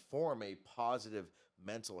helping form a positive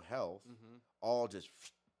mental health all just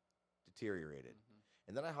deteriorated.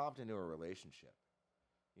 And then I hopped into a relationship,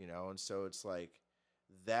 and so it's like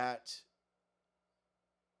that.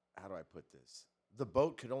 How do I put this? The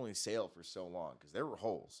boat could only sail for so long because there were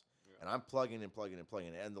holes, and I'm plugging and plugging and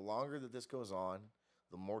plugging. And the longer that this goes on,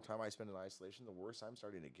 the more time I spend in isolation, the worse I'm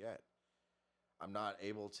starting to get. I'm not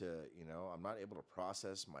able to, I'm not able to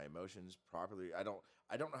process my emotions properly. I don't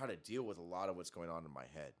know how to deal with a lot of what's going on in my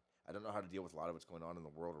head. I don't know how to deal with a lot of what's going on in the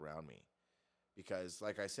world around me. Because,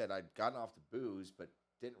 like I said, I'd gotten off the booze, but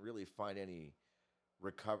didn't really find any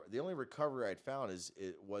recovery. The only recovery I'd found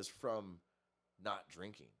was from not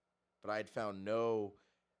drinking. But I had found no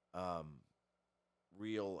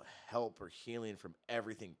real help or healing from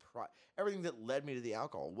everything that led me to the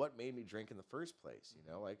alcohol. What made me drink in the first place?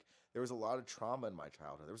 Like there was a lot of trauma in my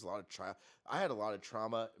childhood. There was a lot of I had a lot of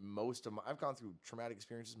trauma. I've gone through traumatic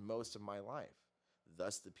experiences most of my life,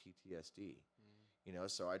 thus the PTSD.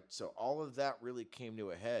 So all of that really came to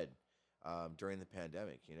a head during the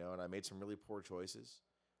pandemic. And I made some really poor choices.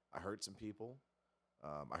 I hurt some people.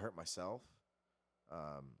 I hurt myself.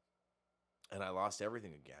 And I lost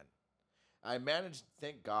everything again. I managed,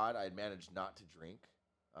 thank God, I had managed not to drink,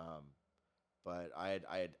 but I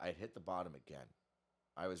had hit the bottom again.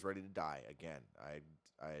 I was ready to die again.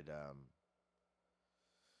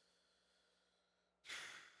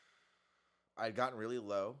 I'd gotten really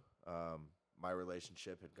low. My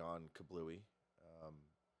relationship had gone kablooey.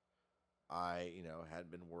 I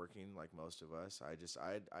had been working like most of us. I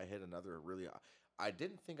hit another really. I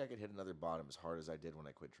didn't think I could hit another bottom as hard as I did when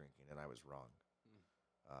I quit drinking, and I was wrong.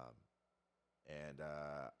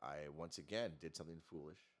 I once again did something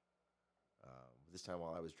foolish. This time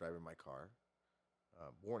while I was driving my car.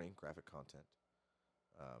 Warning: graphic content.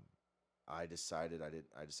 I decided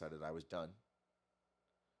I was done,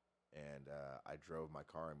 and I drove my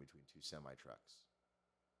car in between two semi trucks,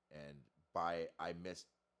 and I missed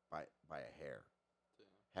by a hair.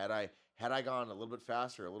 Damn. Had I gone a little bit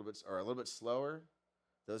faster, a little bit slower,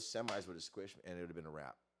 those semis would have squished me, and it would have been a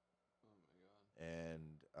wrap. Oh my God!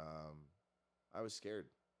 And I was scared.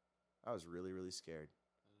 I was really, really scared.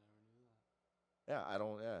 I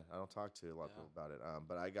never knew that. I don't talk to a lot of people about it.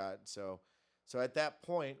 But I got so at that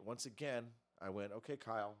point, once again, I went, okay,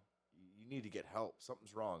 Kyle, you need to get help.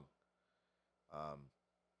 Something's wrong.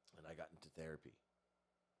 And I got into therapy.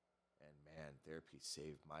 And man, therapy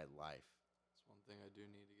saved my life. That's one thing I do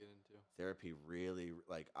need to get into. Therapy really,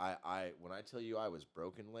 like I when I tell you I was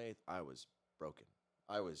broken, Laith, I was broken.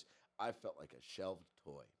 I felt like a shelved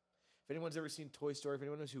toy. If anyone's ever seen Toy Story, if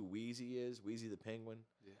anyone knows who Wheezy is, Wheezy the penguin,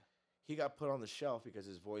 he got put on the shelf because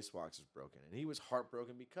his voice box was broken, and he was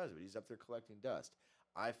heartbroken because of it. He's up there collecting dust.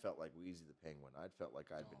 I felt like Wheezy the penguin. I felt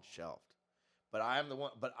like I'd been shelved, but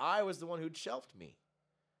I was the one who'd shelved me,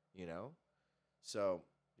 So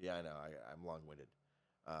yeah, I know I'm long-winded,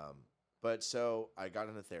 but so I got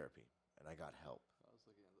into therapy and I got help. I was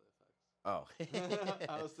looking at the effects.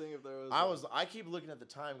 Oh, I was thinking if there was. I keep looking at the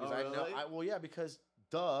time because really? I know. Because.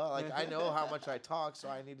 Duh, like I know how much I talk, so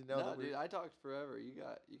I need to know. No, dude, I talked forever. You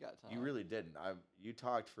got time. You really didn't. You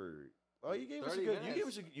talked for. Oh, you gave us a 30 good.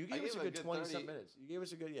 minutes. You gave us a good 20-some minutes. You gave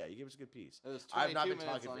us a good. Yeah, you gave us a good piece. It was I've not been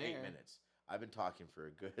 22 talking for minutes 8 minutes. I've been talking for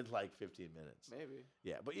a good 15 minutes. Maybe.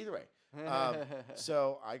 Yeah, but either way.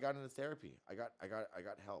 So I got into therapy. I got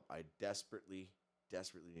help. I desperately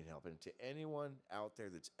need help. And to anyone out there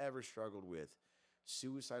that's ever struggled with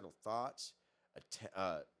suicidal thoughts,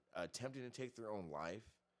 attempting to take their own life.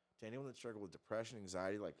 To anyone that struggled with depression,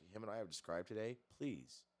 anxiety, like him and I have described today,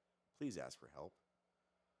 please ask for help.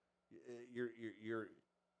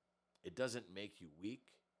 It doesn't make you weak.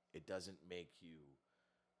 It doesn't make you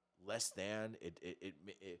less than.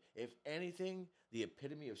 If anything, the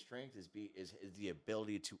epitome of strength is the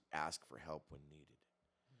ability to ask for help when needed.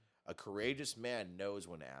 A courageous man knows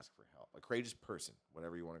when to ask for help. A courageous person,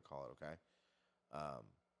 whatever you want to call it. Okay.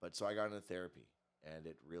 But so I got into therapy. And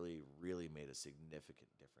it really, really made a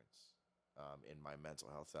significant difference in my mental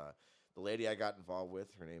health. The lady I got involved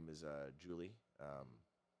with, her name is Julie.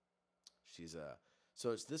 She's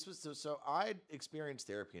so I experienced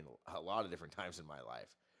therapy in a lot of different times in my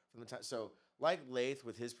life. So like Laith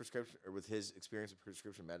with his prescription or with his experience with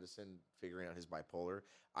prescription medicine, figuring out his bipolar,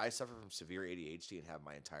 I suffer from severe ADHD and have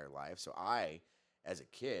my entire life. So I, as a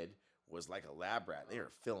kid, was like a lab rat. They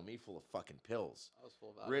were filling me full of fucking pills. I was full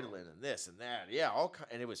of Ritalin and this and that. Yeah,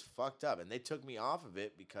 and it was fucked up. And they took me off of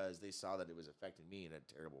it because they saw that it was affecting me in a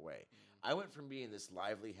terrible way. I went from being this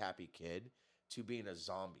lively, happy kid to being a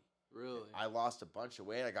zombie. Really? I lost a bunch of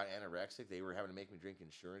weight. I got anorexic. They were having to make me drink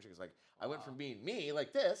insurance. Because I went from being me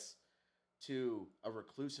like this to a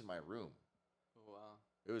recluse in my room. Wow.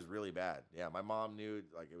 It was really bad. Yeah, my mom knew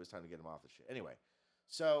it was time to get him off the shit. Anyway,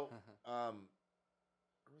 so where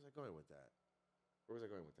was I going with that?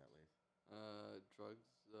 Laith? Drugs.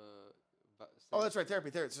 Oh, that's right, therapy.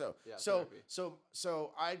 Therapy.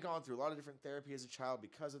 So I'd gone through a lot of different therapy as a child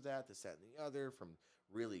because of that, this, that, and the other, from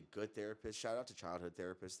really good therapists. Shout out to childhood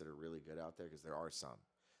therapists that are really good out there, because there are some.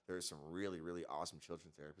 There are some really, really awesome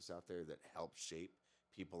children therapists out there that help shape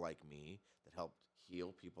people like me, that help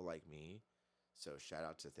heal people like me. So shout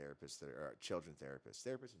out to therapists that are children therapists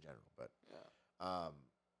in general. But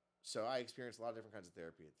so I experienced a lot of different kinds of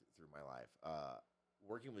therapy through my life.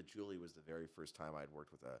 Working with Julie was the very first time I'd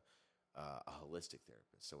worked with a holistic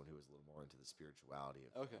therapist, someone who was a little more into the spirituality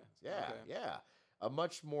of things. Yeah. A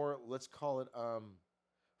much more, let's call it,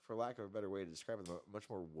 for lack of a better way to describe it, a much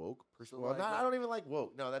more woke person. So I don't even like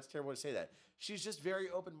woke. No, that's terrible to say that. She's just very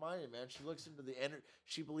open-minded, man. She looks into the energy.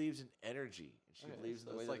 She believes in energy. And she believes in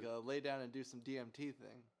the way it's like a lay down and do some DMT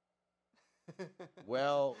thing.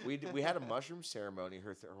 Well, we had a mushroom ceremony,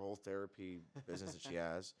 her whole therapy business that she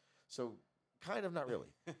has. So kind of, not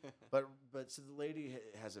really. But so the lady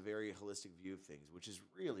has a very holistic view of things, which is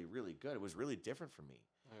really, really good. It was really different for me.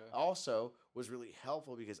 Okay. Also was really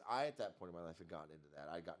helpful because I, at that point in my life, had gotten into that.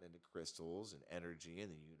 I'd gotten into crystals and energy and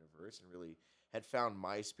the universe, and really had found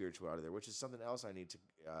my spirituality there, which is something else I need to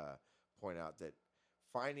point out, that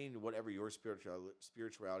finding whatever your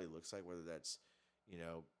spirituality looks like, whether that's,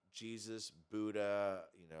 Jesus, Buddha,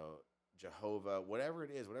 Jehovah, whatever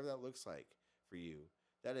it is, whatever that looks like for you,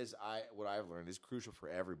 that is what I've learned is crucial for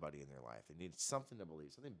everybody in their life. They need something to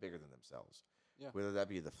believe, something bigger than themselves. Yeah. Whether that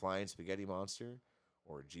be the flying spaghetti monster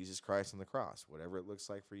or Jesus Christ on the cross, whatever it looks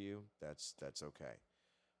like for you, that's okay.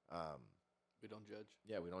 We don't judge.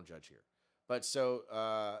 Yeah, we don't judge here. But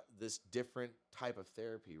so this different type of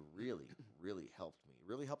therapy really, really helped me.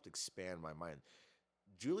 Really helped expand my mind.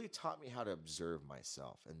 Julie taught me how to observe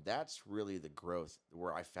myself, and that's really the growth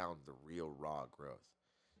where I found the real raw growth.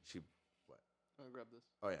 What? I'm gonna grab this.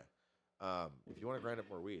 Oh yeah. If you want to grind up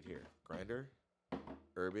more weed, here, grinder,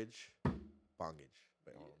 herbage, bongage.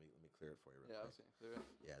 Wait, hold on, let me clear it for you. I was gonna clear it.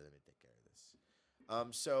 Yeah, let me take care of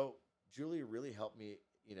this. So Julie really helped me,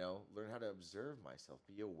 learn how to observe myself,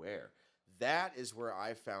 be aware. That is where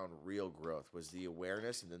I found real growth, was the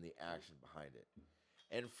awareness and then the action behind it.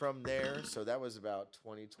 And from there, so that was about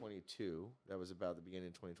 2022. That was about the beginning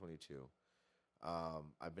of 2022.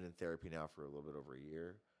 I've been in therapy now for a little bit over a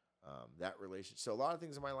year. So a lot of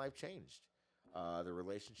things in my life changed. The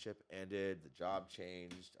relationship ended. The job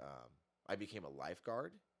changed. I became a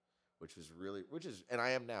lifeguard, and I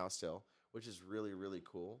am now still, which is really, really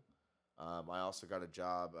cool. I also got a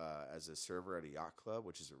job as a server at a yacht club,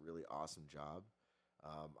 which is a really awesome job.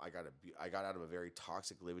 I got out of a very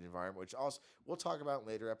toxic living environment, which also we'll talk about in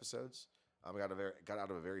later episodes. I got out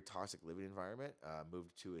of a very toxic living environment,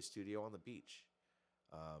 moved to a studio on the beach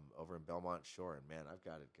over in Belmont Shore, and man, I've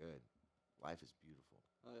got it good. Life is beautiful.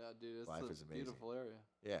 Oh yeah, dude, Life it's is a amazing. beautiful area.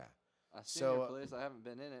 Yeah. I've seen your place. I haven't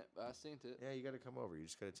been in it, but I've seen it. Yeah, you got to come over. You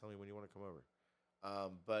just got to tell me when you want to come over.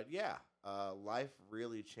 But yeah, life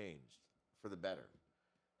really changed for the better,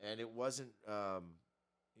 and it wasn't.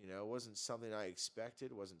 It wasn't something I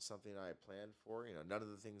expected. Wasn't something I planned for. None of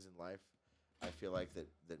the things in life I feel like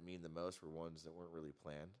that mean the most were ones that weren't really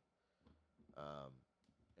planned.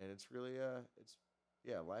 And it's really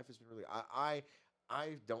life has been really. I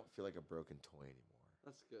don't feel like a broken toy anymore.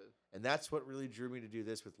 That's good. And that's what really drew me to do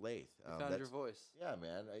this with Laith. You found your voice. Yeah,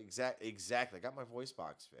 man. Exactly. I got my voice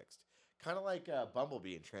box fixed. Kind of like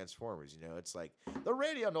Bumblebee in Transformers. It's like the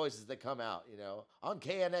radio noises that come out. On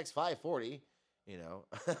KNX 540.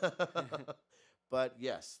 But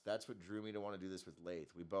yes, that's what drew me to want to do this with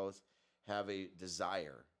Laith. We both have a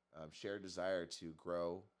desire, shared desire to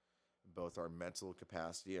grow both our mental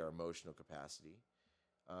capacity, our emotional capacity,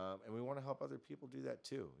 and we want to help other people do that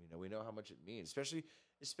too. We know how much it means,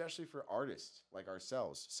 especially for artists like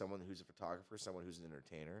ourselves, someone who's a photographer, someone who's an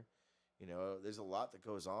entertainer. There's a lot that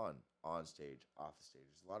goes on stage, off the stage.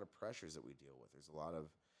 There's a lot of pressures that we deal with. There's a lot of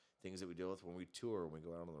things that we deal with when we tour, when we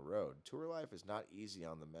go out on the road. Tour life is not easy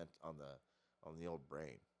on the old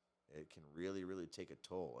brain. It can really, really take a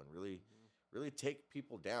toll and really, really take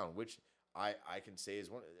people down, which I can say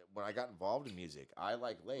is when I got involved in music, I,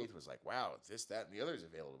 like Laith, was like, wow, this, that, and the other is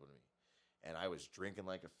available to me. And I was drinking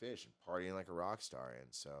like a fish and partying like a rock star. And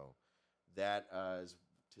so that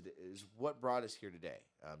is what brought us here today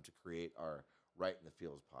to create our Right in the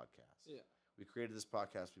Fields podcast. Yeah. We created this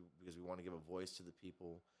podcast because we want to give a voice to the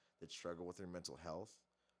people that struggle with their mental health,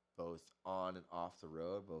 both on and off the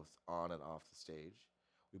road, both on and off the stage.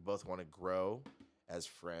 We both want to grow as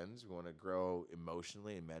friends. We want to grow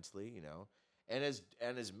emotionally and mentally, And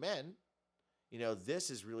as men, this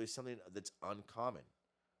is really something that's uncommon.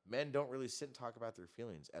 Men don't really sit and talk about their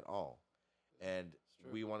feelings at all. And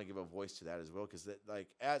we want to give a voice to that as well, because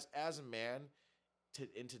as a man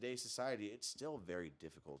in today's society, it's still very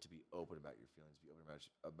difficult to be open about your feelings, be open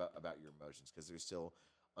about your emotions, because there's still,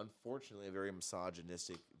 unfortunately, a very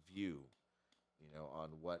misogynistic view, on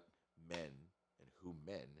what men and who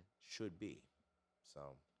men should be.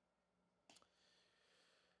 So,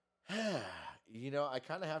 I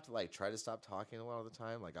kind of have to try to stop talking a lot of the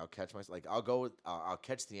time. I'll catch myself, I'll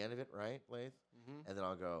catch the end of it, right, Laith? Mm-hmm. And then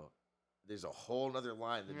I'll go, there's a whole nother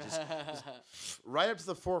line that just right up to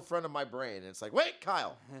the forefront of my brain. And it's like, wait,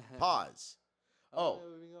 Kyle, pause. We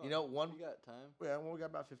got time. Yeah, well, we got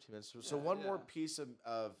about 15 minutes. So one more piece of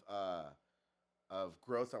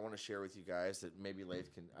growth I want to share with you guys that maybe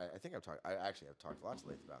Laith can. I actually have talked a lot to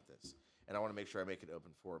Laith about this, and I want to make sure I make it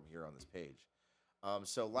open for him here on this page.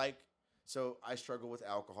 So I struggle with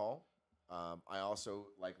alcohol. I also,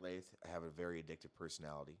 like Laith, have a very addictive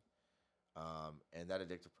personality. And that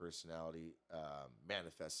addictive personality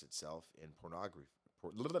manifests itself in pornography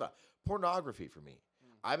for me.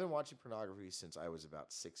 I've been watching pornography since I was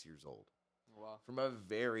about 6 years old. Wow. From a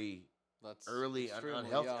very early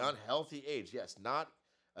unhealthy age. Yes, not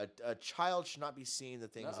a child should not be seeing the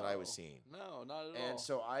things that I was seeing. No, not at all. And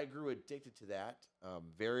so I grew addicted to that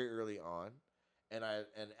very early on. And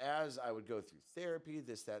as I would go through therapy,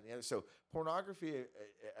 this, that, and the other. So pornography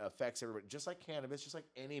affects everybody, just like cannabis, just like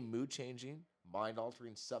any mood-changing,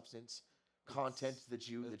 mind-altering substance content that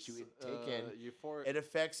you take in. Euphoric. It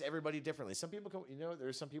affects everybody differently. Some people can,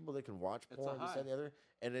 there's some people that can watch porn, this, that, and the other,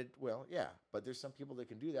 and but there's some people that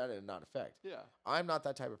can do that and not affect. Yeah. I'm not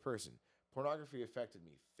that type of person. Pornography affected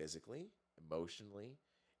me physically, emotionally.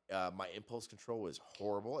 My impulse control was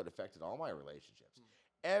horrible. It affected all my relationships.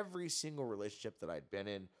 Every single relationship that I'd been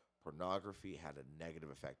in, pornography had a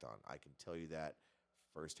negative effect on. I can tell you that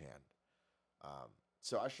firsthand.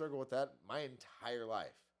 So I struggle with that my entire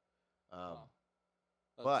life.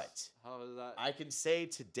 But how is that? I can say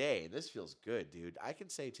today, this feels good, dude. I can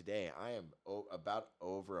say today I am about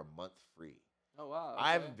over a month free. Oh wow! Okay.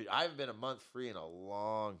 I haven't been a month free in a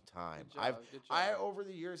long time. Good job. I over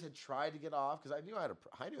the years had tried to get off because I knew I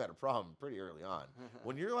had a problem pretty early on.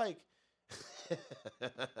 When you're like.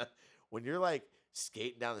 When you're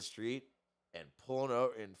skating down the street and pulling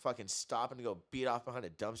over and fucking stopping to go beat off behind a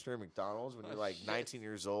dumpster at McDonald's when you're 19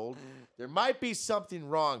 years old, there might be something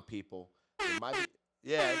wrong, people. There might be,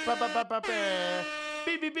 yeah.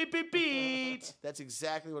 Beat, beat, beat, beat, beat. That's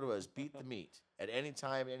exactly what it was. Beat the meat at any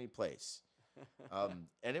time, any place.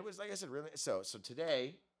 And it was, like I said, really. So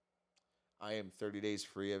today, I am 30 days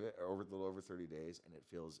free of it, or a little over 30 days, and it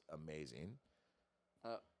feels amazing.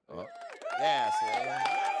 Yeah,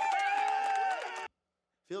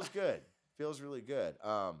 feels good. Feels really good.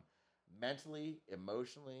 Mentally,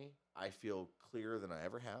 emotionally, I feel clearer than I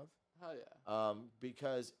ever have. Hell yeah.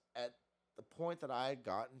 Because at the point that I had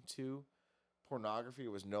gotten to, pornography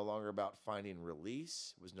was no longer about finding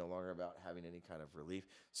release. It was no longer about having any kind of relief.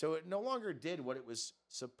 So it no longer did what it was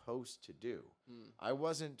supposed to do. I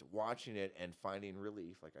wasn't watching it and finding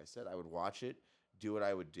relief. Like I said, I would watch it, do what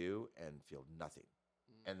I would do, and feel nothing.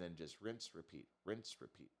 And then just rinse, repeat, rinse,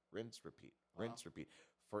 repeat, rinse, repeat, rinse, repeat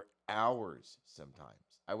for hours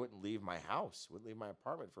sometimes. I wouldn't leave my house, wouldn't leave my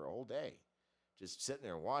apartment for a whole day. Just sitting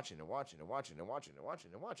there watching and watching and watching and watching and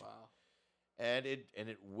watching and watching. Wow. And it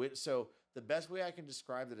went. So the best way I can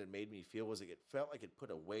describe that it made me feel was it felt like it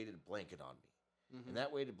put a weighted blanket on me. And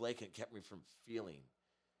that weighted blanket kept me from feeling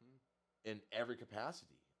in every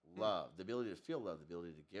capacity love, the ability to feel love, the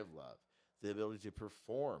ability to give love. The ability to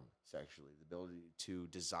perform sexually, the ability to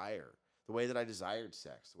desire, the way that I desired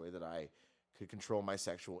sex, the way that I could control my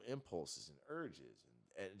sexual impulses and urges.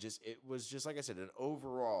 And it was just, like I said, an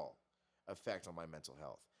overall effect on my mental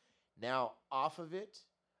health. Now, off of it,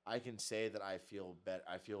 I can say that I feel better.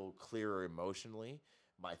 I feel clearer emotionally.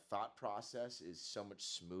 My thought process is so much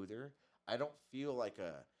smoother. I don't feel like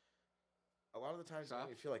a lot of the times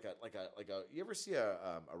I feel like a. You ever see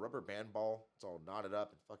a rubber band ball? It's all knotted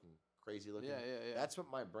up and fucking crazy looking. Yeah. That's what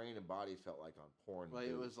my brain and body felt like on porn. Like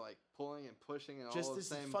it was like pulling and pushing and just all the this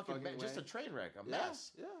same fucking way. just a train wreck, a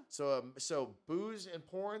mess. Yeah. So booze and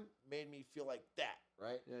porn made me feel like that,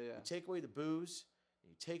 right? Yeah. You take away the booze,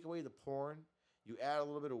 you take away the porn, you add a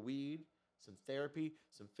little bit of weed, some therapy,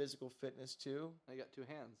 some physical fitness too. I got 2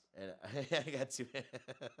 hands. And I got two.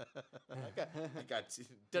 I got two.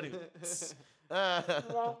 Don't even.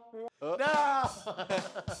 Oh. No.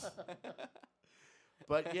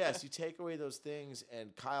 But yes, you take away those things,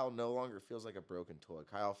 and Kyle no longer feels like a broken toy.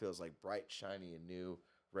 Kyle feels like bright, shiny, and new,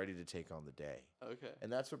 ready to take on the day. Okay.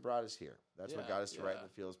 And that's what brought us here. That's what got us to Right in yeah. the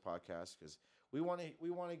Fields podcast, because we want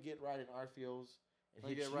to get right in our fields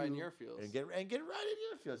and get right in your fields and get right in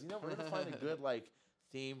your fields. You know, we're gonna find a good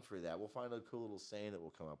theme for that. We'll find a cool little saying that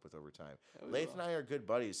we'll come up with over time. Laith and I are good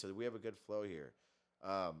buddies, so we have a good flow here.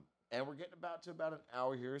 And we're getting about an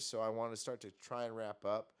hour here, so I want to start to try and wrap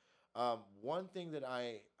up. One thing that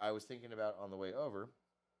I was thinking about on the way over,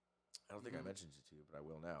 I don't think I mentioned it to you, but I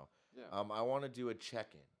will now. Yeah. I want to do a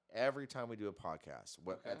check-in every time we do a podcast.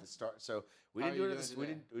 At the start, so we How didn't are do you it.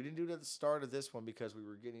 doing We didn't do it at the start of this one because we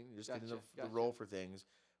were getting the roll for things.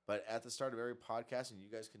 But at the start of every podcast, and you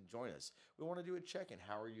guys can join us, we want to do a check-in.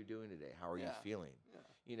 How are you doing today? How are you feeling? Yeah.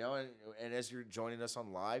 You know, and as you're joining us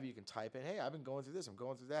on live, you can type in, "Hey, I've been going through this. I'm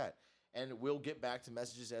going through that." And we'll get back to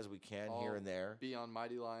messages as we can here and there. Be on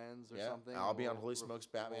Mighty Lions or something. I'll be on Holy Smokes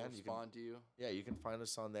Batman. We'll respond to you. Yeah, you can find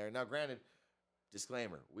us on there. Now, granted,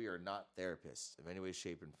 disclaimer: we are not therapists of any way,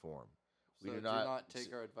 shape, and form. We do do not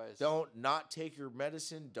take our advice. Don't not take your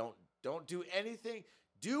medicine. Don't do anything.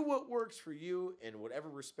 Do what works for you in whatever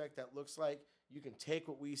respect that looks like. You can take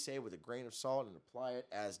what we say with a grain of salt and apply it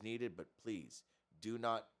as needed, but please do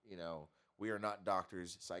not, we are not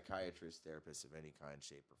doctors, psychiatrists, therapists of any kind,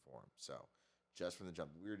 shape, or form. So just from the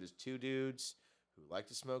jump, we're just two dudes who like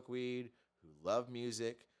to smoke weed, who love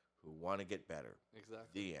music, who want to get better. Exactly.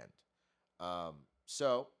 The end.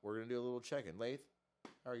 So we're going to do a little check-in. Laith,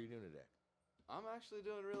 how are you doing today? I'm actually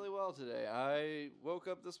doing really well today. I woke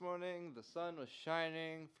up this morning, the sun was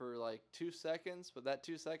shining for like 2 seconds, but that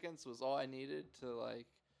 2 seconds was all I needed to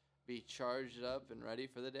be charged up and ready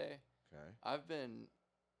for the day. Okay. I've been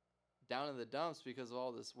down in the dumps because of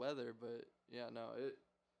all this weather, but yeah, no,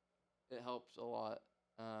 it helped a lot.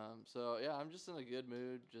 So yeah, I'm just in a good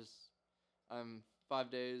mood. I'm 5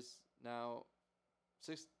 days now,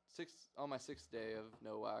 six on my 6th day of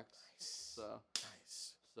no wax. Nice. So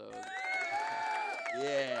nice. So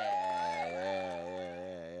yeah.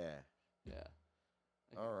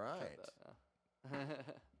 All right.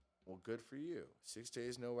 Well, good for you. 6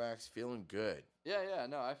 days no wax, feeling good. Yeah.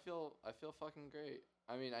 No, I feel fucking great.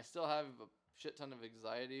 I mean, I still have a shit ton of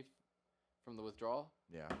anxiety from the withdrawal.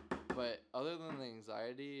 Yeah. But other than the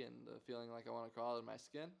anxiety and the feeling like I want to crawl out of my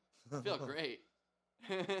skin, I feel great.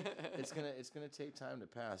 It's gonna take time to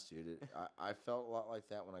pass, dude. I felt a lot like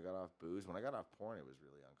that when I got off booze. When I got off porn, it was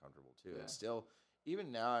really uncomfortable too. Yeah. And still,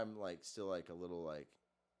 even now, I'm still a little I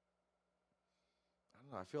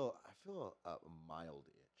don't know. I feel a mild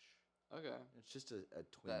itch. Okay. It's just a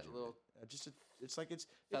twinge. That little. It's like it's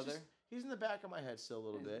feather. just, he's in the back of my head still a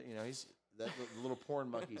little bit. He's the little porn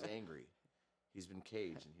monkey's angry. He's been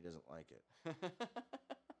caged and he doesn't like it.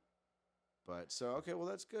 But so okay, well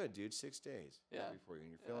that's good, dude. 6 days. Yeah. Happy for you,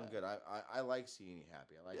 and you're feeling good. I like seeing you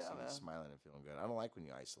happy. I like seeing you smiling and feeling good. I don't like when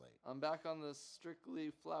you isolate. I'm back on the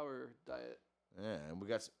strictly flour diet. Yeah, and we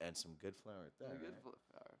got some good flour at that. Good right?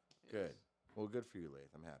 flour. Yes. Good. Well, good for you,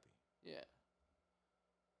 Laith. I'm happy. Yeah.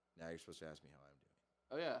 Now you're supposed to ask me how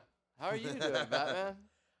I'm doing. Oh yeah. How are you doing, Batman?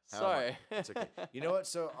 Sorry. It's okay. You know what?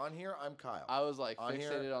 So on here, I'm Kyle. I was on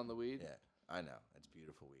fixated here, on the weed. Yeah, I know. It's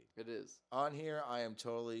beautiful weed. It is. On here, I am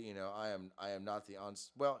totally, I am not the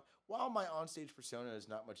while my onstage persona is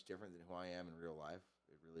not much different than who I am in real life,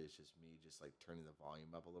 it really is just me turning the volume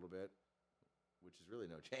up a little bit, which is really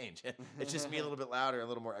no change. It's just me a little bit louder, a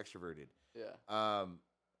little more extroverted. Yeah.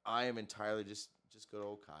 I am entirely just good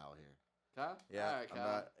old Kyle here. Kyle? Yeah. All right,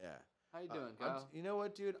 Kyle. Yeah. How you doing, Kyle? You know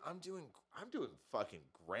what, dude? I'm doing fucking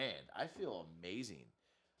grand. I feel amazing.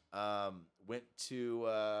 Went to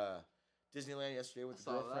Disneyland yesterday with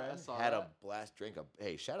the girlfriend. Had a blast.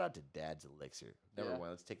 Hey, shout out to Dad's Elixir. Number one.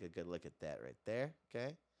 Let's take a good look at that right there.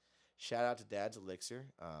 Okay. Shout out to Dad's Elixir.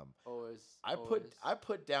 Always. I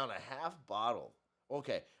put down a half bottle.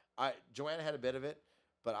 Okay. Joanna had a bit of it,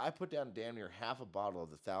 but I put down damn near half a bottle of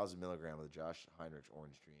the 1,000 milligram of the Josh Heinrich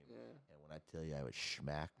Orange Dream. Yeah. And when I tell you I was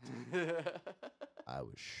schmacked, I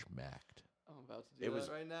was schmacked. I'm about to do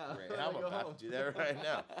that right now. Great. I'm about to do that right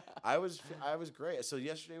now. I was great. So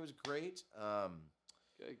yesterday was great.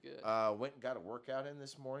 Good. Went and got a workout in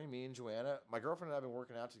this morning. Me and Joanna, my girlfriend and I have been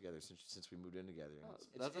working out together since we moved in together.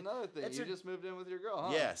 That's another thing. You just moved in with your girl,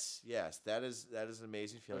 huh? Yes. That is an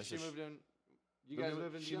amazing feeling. She moved in. You guys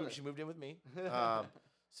moved in together. She moved in with me.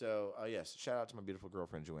 So yes, shout out to my beautiful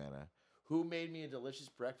girlfriend Joanna, who made me a delicious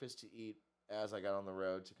breakfast to eat as I got on the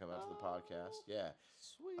road to come out to the podcast. Yeah.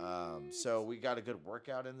 Sweet. So we got a good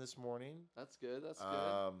workout in this morning. That's good. That's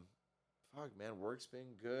good. Fuck, man, work's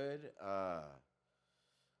been good.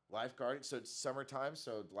 Lifeguarding. So it's summertime.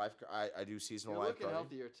 So I do seasonal You're looking lifeguarding.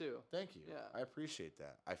 healthier too. Thank you. Yeah. I appreciate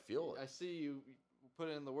that. I feel I it. see you put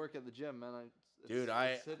in the work at the gym, man. Dude,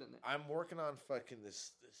 it's hitting it. I'm working on fucking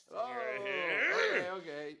this thing Oh, right here.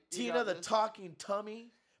 okay. You Tina got the this. talking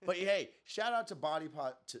tummy. But hey, shout out for body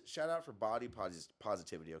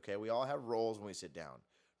positivity. Okay, we all have roles when we sit down,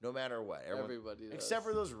 no matter what. Everybody does. except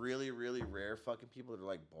for those really, really rare fucking people that are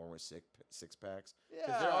like born with six packs. Yeah,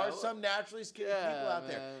 Because there are some naturally skinny people out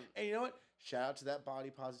there. man. And you know what? Shout out to that body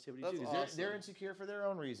positivity That's too. 'Cause awesome. they're insecure for their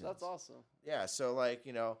own reasons. That's awesome. Yeah. So like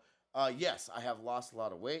yes, I have lost a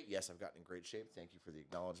lot of weight. Yes, I've gotten in great shape. Thank you for the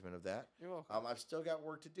acknowledgement of that. You're welcome. I've still got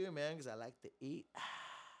work to do, man, because I like to eat.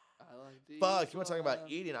 I like these. Fuck, you want to talk about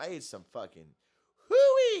eating? I ate some fucking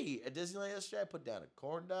hooey at Disneyland yesterday. I put down a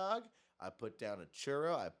corn dog. I put down a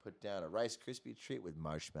churro. I put down a Rice Krispie treat with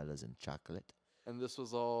marshmallows and chocolate. And this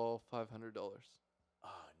was all $500. Oh,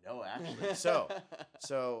 no, actually.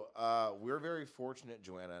 So we're very fortunate,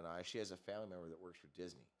 Joanna and I. She has a family member that works for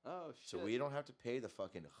Disney. Oh, shit. So we don't have to pay the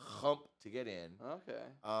fucking hump to get in. Okay.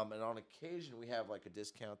 And on occasion, we have like a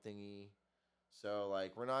discount thingy. So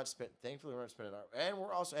like thankfully we're not spending and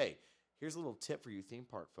we're also, hey, here's a little tip for you theme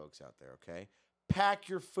park folks out there, okay? Pack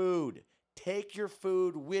your food. Take your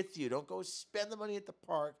food with you. Don't go spend the money at the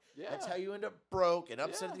park. Yeah. That's how you end up broke and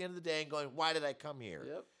upset Yeah. at the end of the day and going, why did I come here?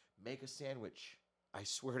 Yep. Make a sandwich. I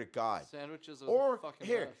swear to God. Sandwiches are Or the fucking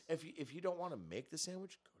here, best. if you don't want to make the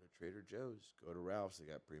sandwich, go to Trader Joe's. Go to Ralph's. They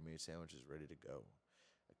got pre-made sandwiches ready to go.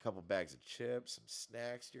 A couple bags of chips, some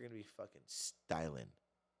snacks. You're going to be fucking styling.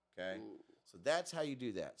 Okay? Ooh. So that's how you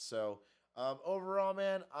do that. So overall,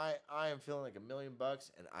 man, I am feeling like $1 million,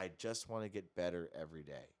 and I just want to get better every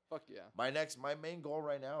day. Fuck yeah. My main goal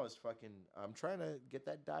right now is I'm trying to get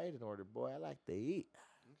that diet in order. Boy, I like to eat.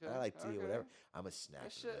 Okay. I like to eat okay. whatever. I'm a snack.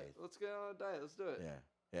 That shit. Let's get on a diet. Let's do it.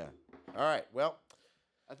 Yeah. All right. Well,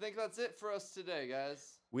 I think that's it for us today,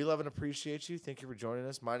 guys. we love and appreciate you. Thank you for joining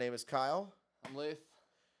us. My name is Kyle. I'm Laith.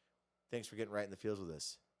 Thanks for getting right in the fields with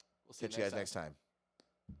us. We'll see Catch you guys next time.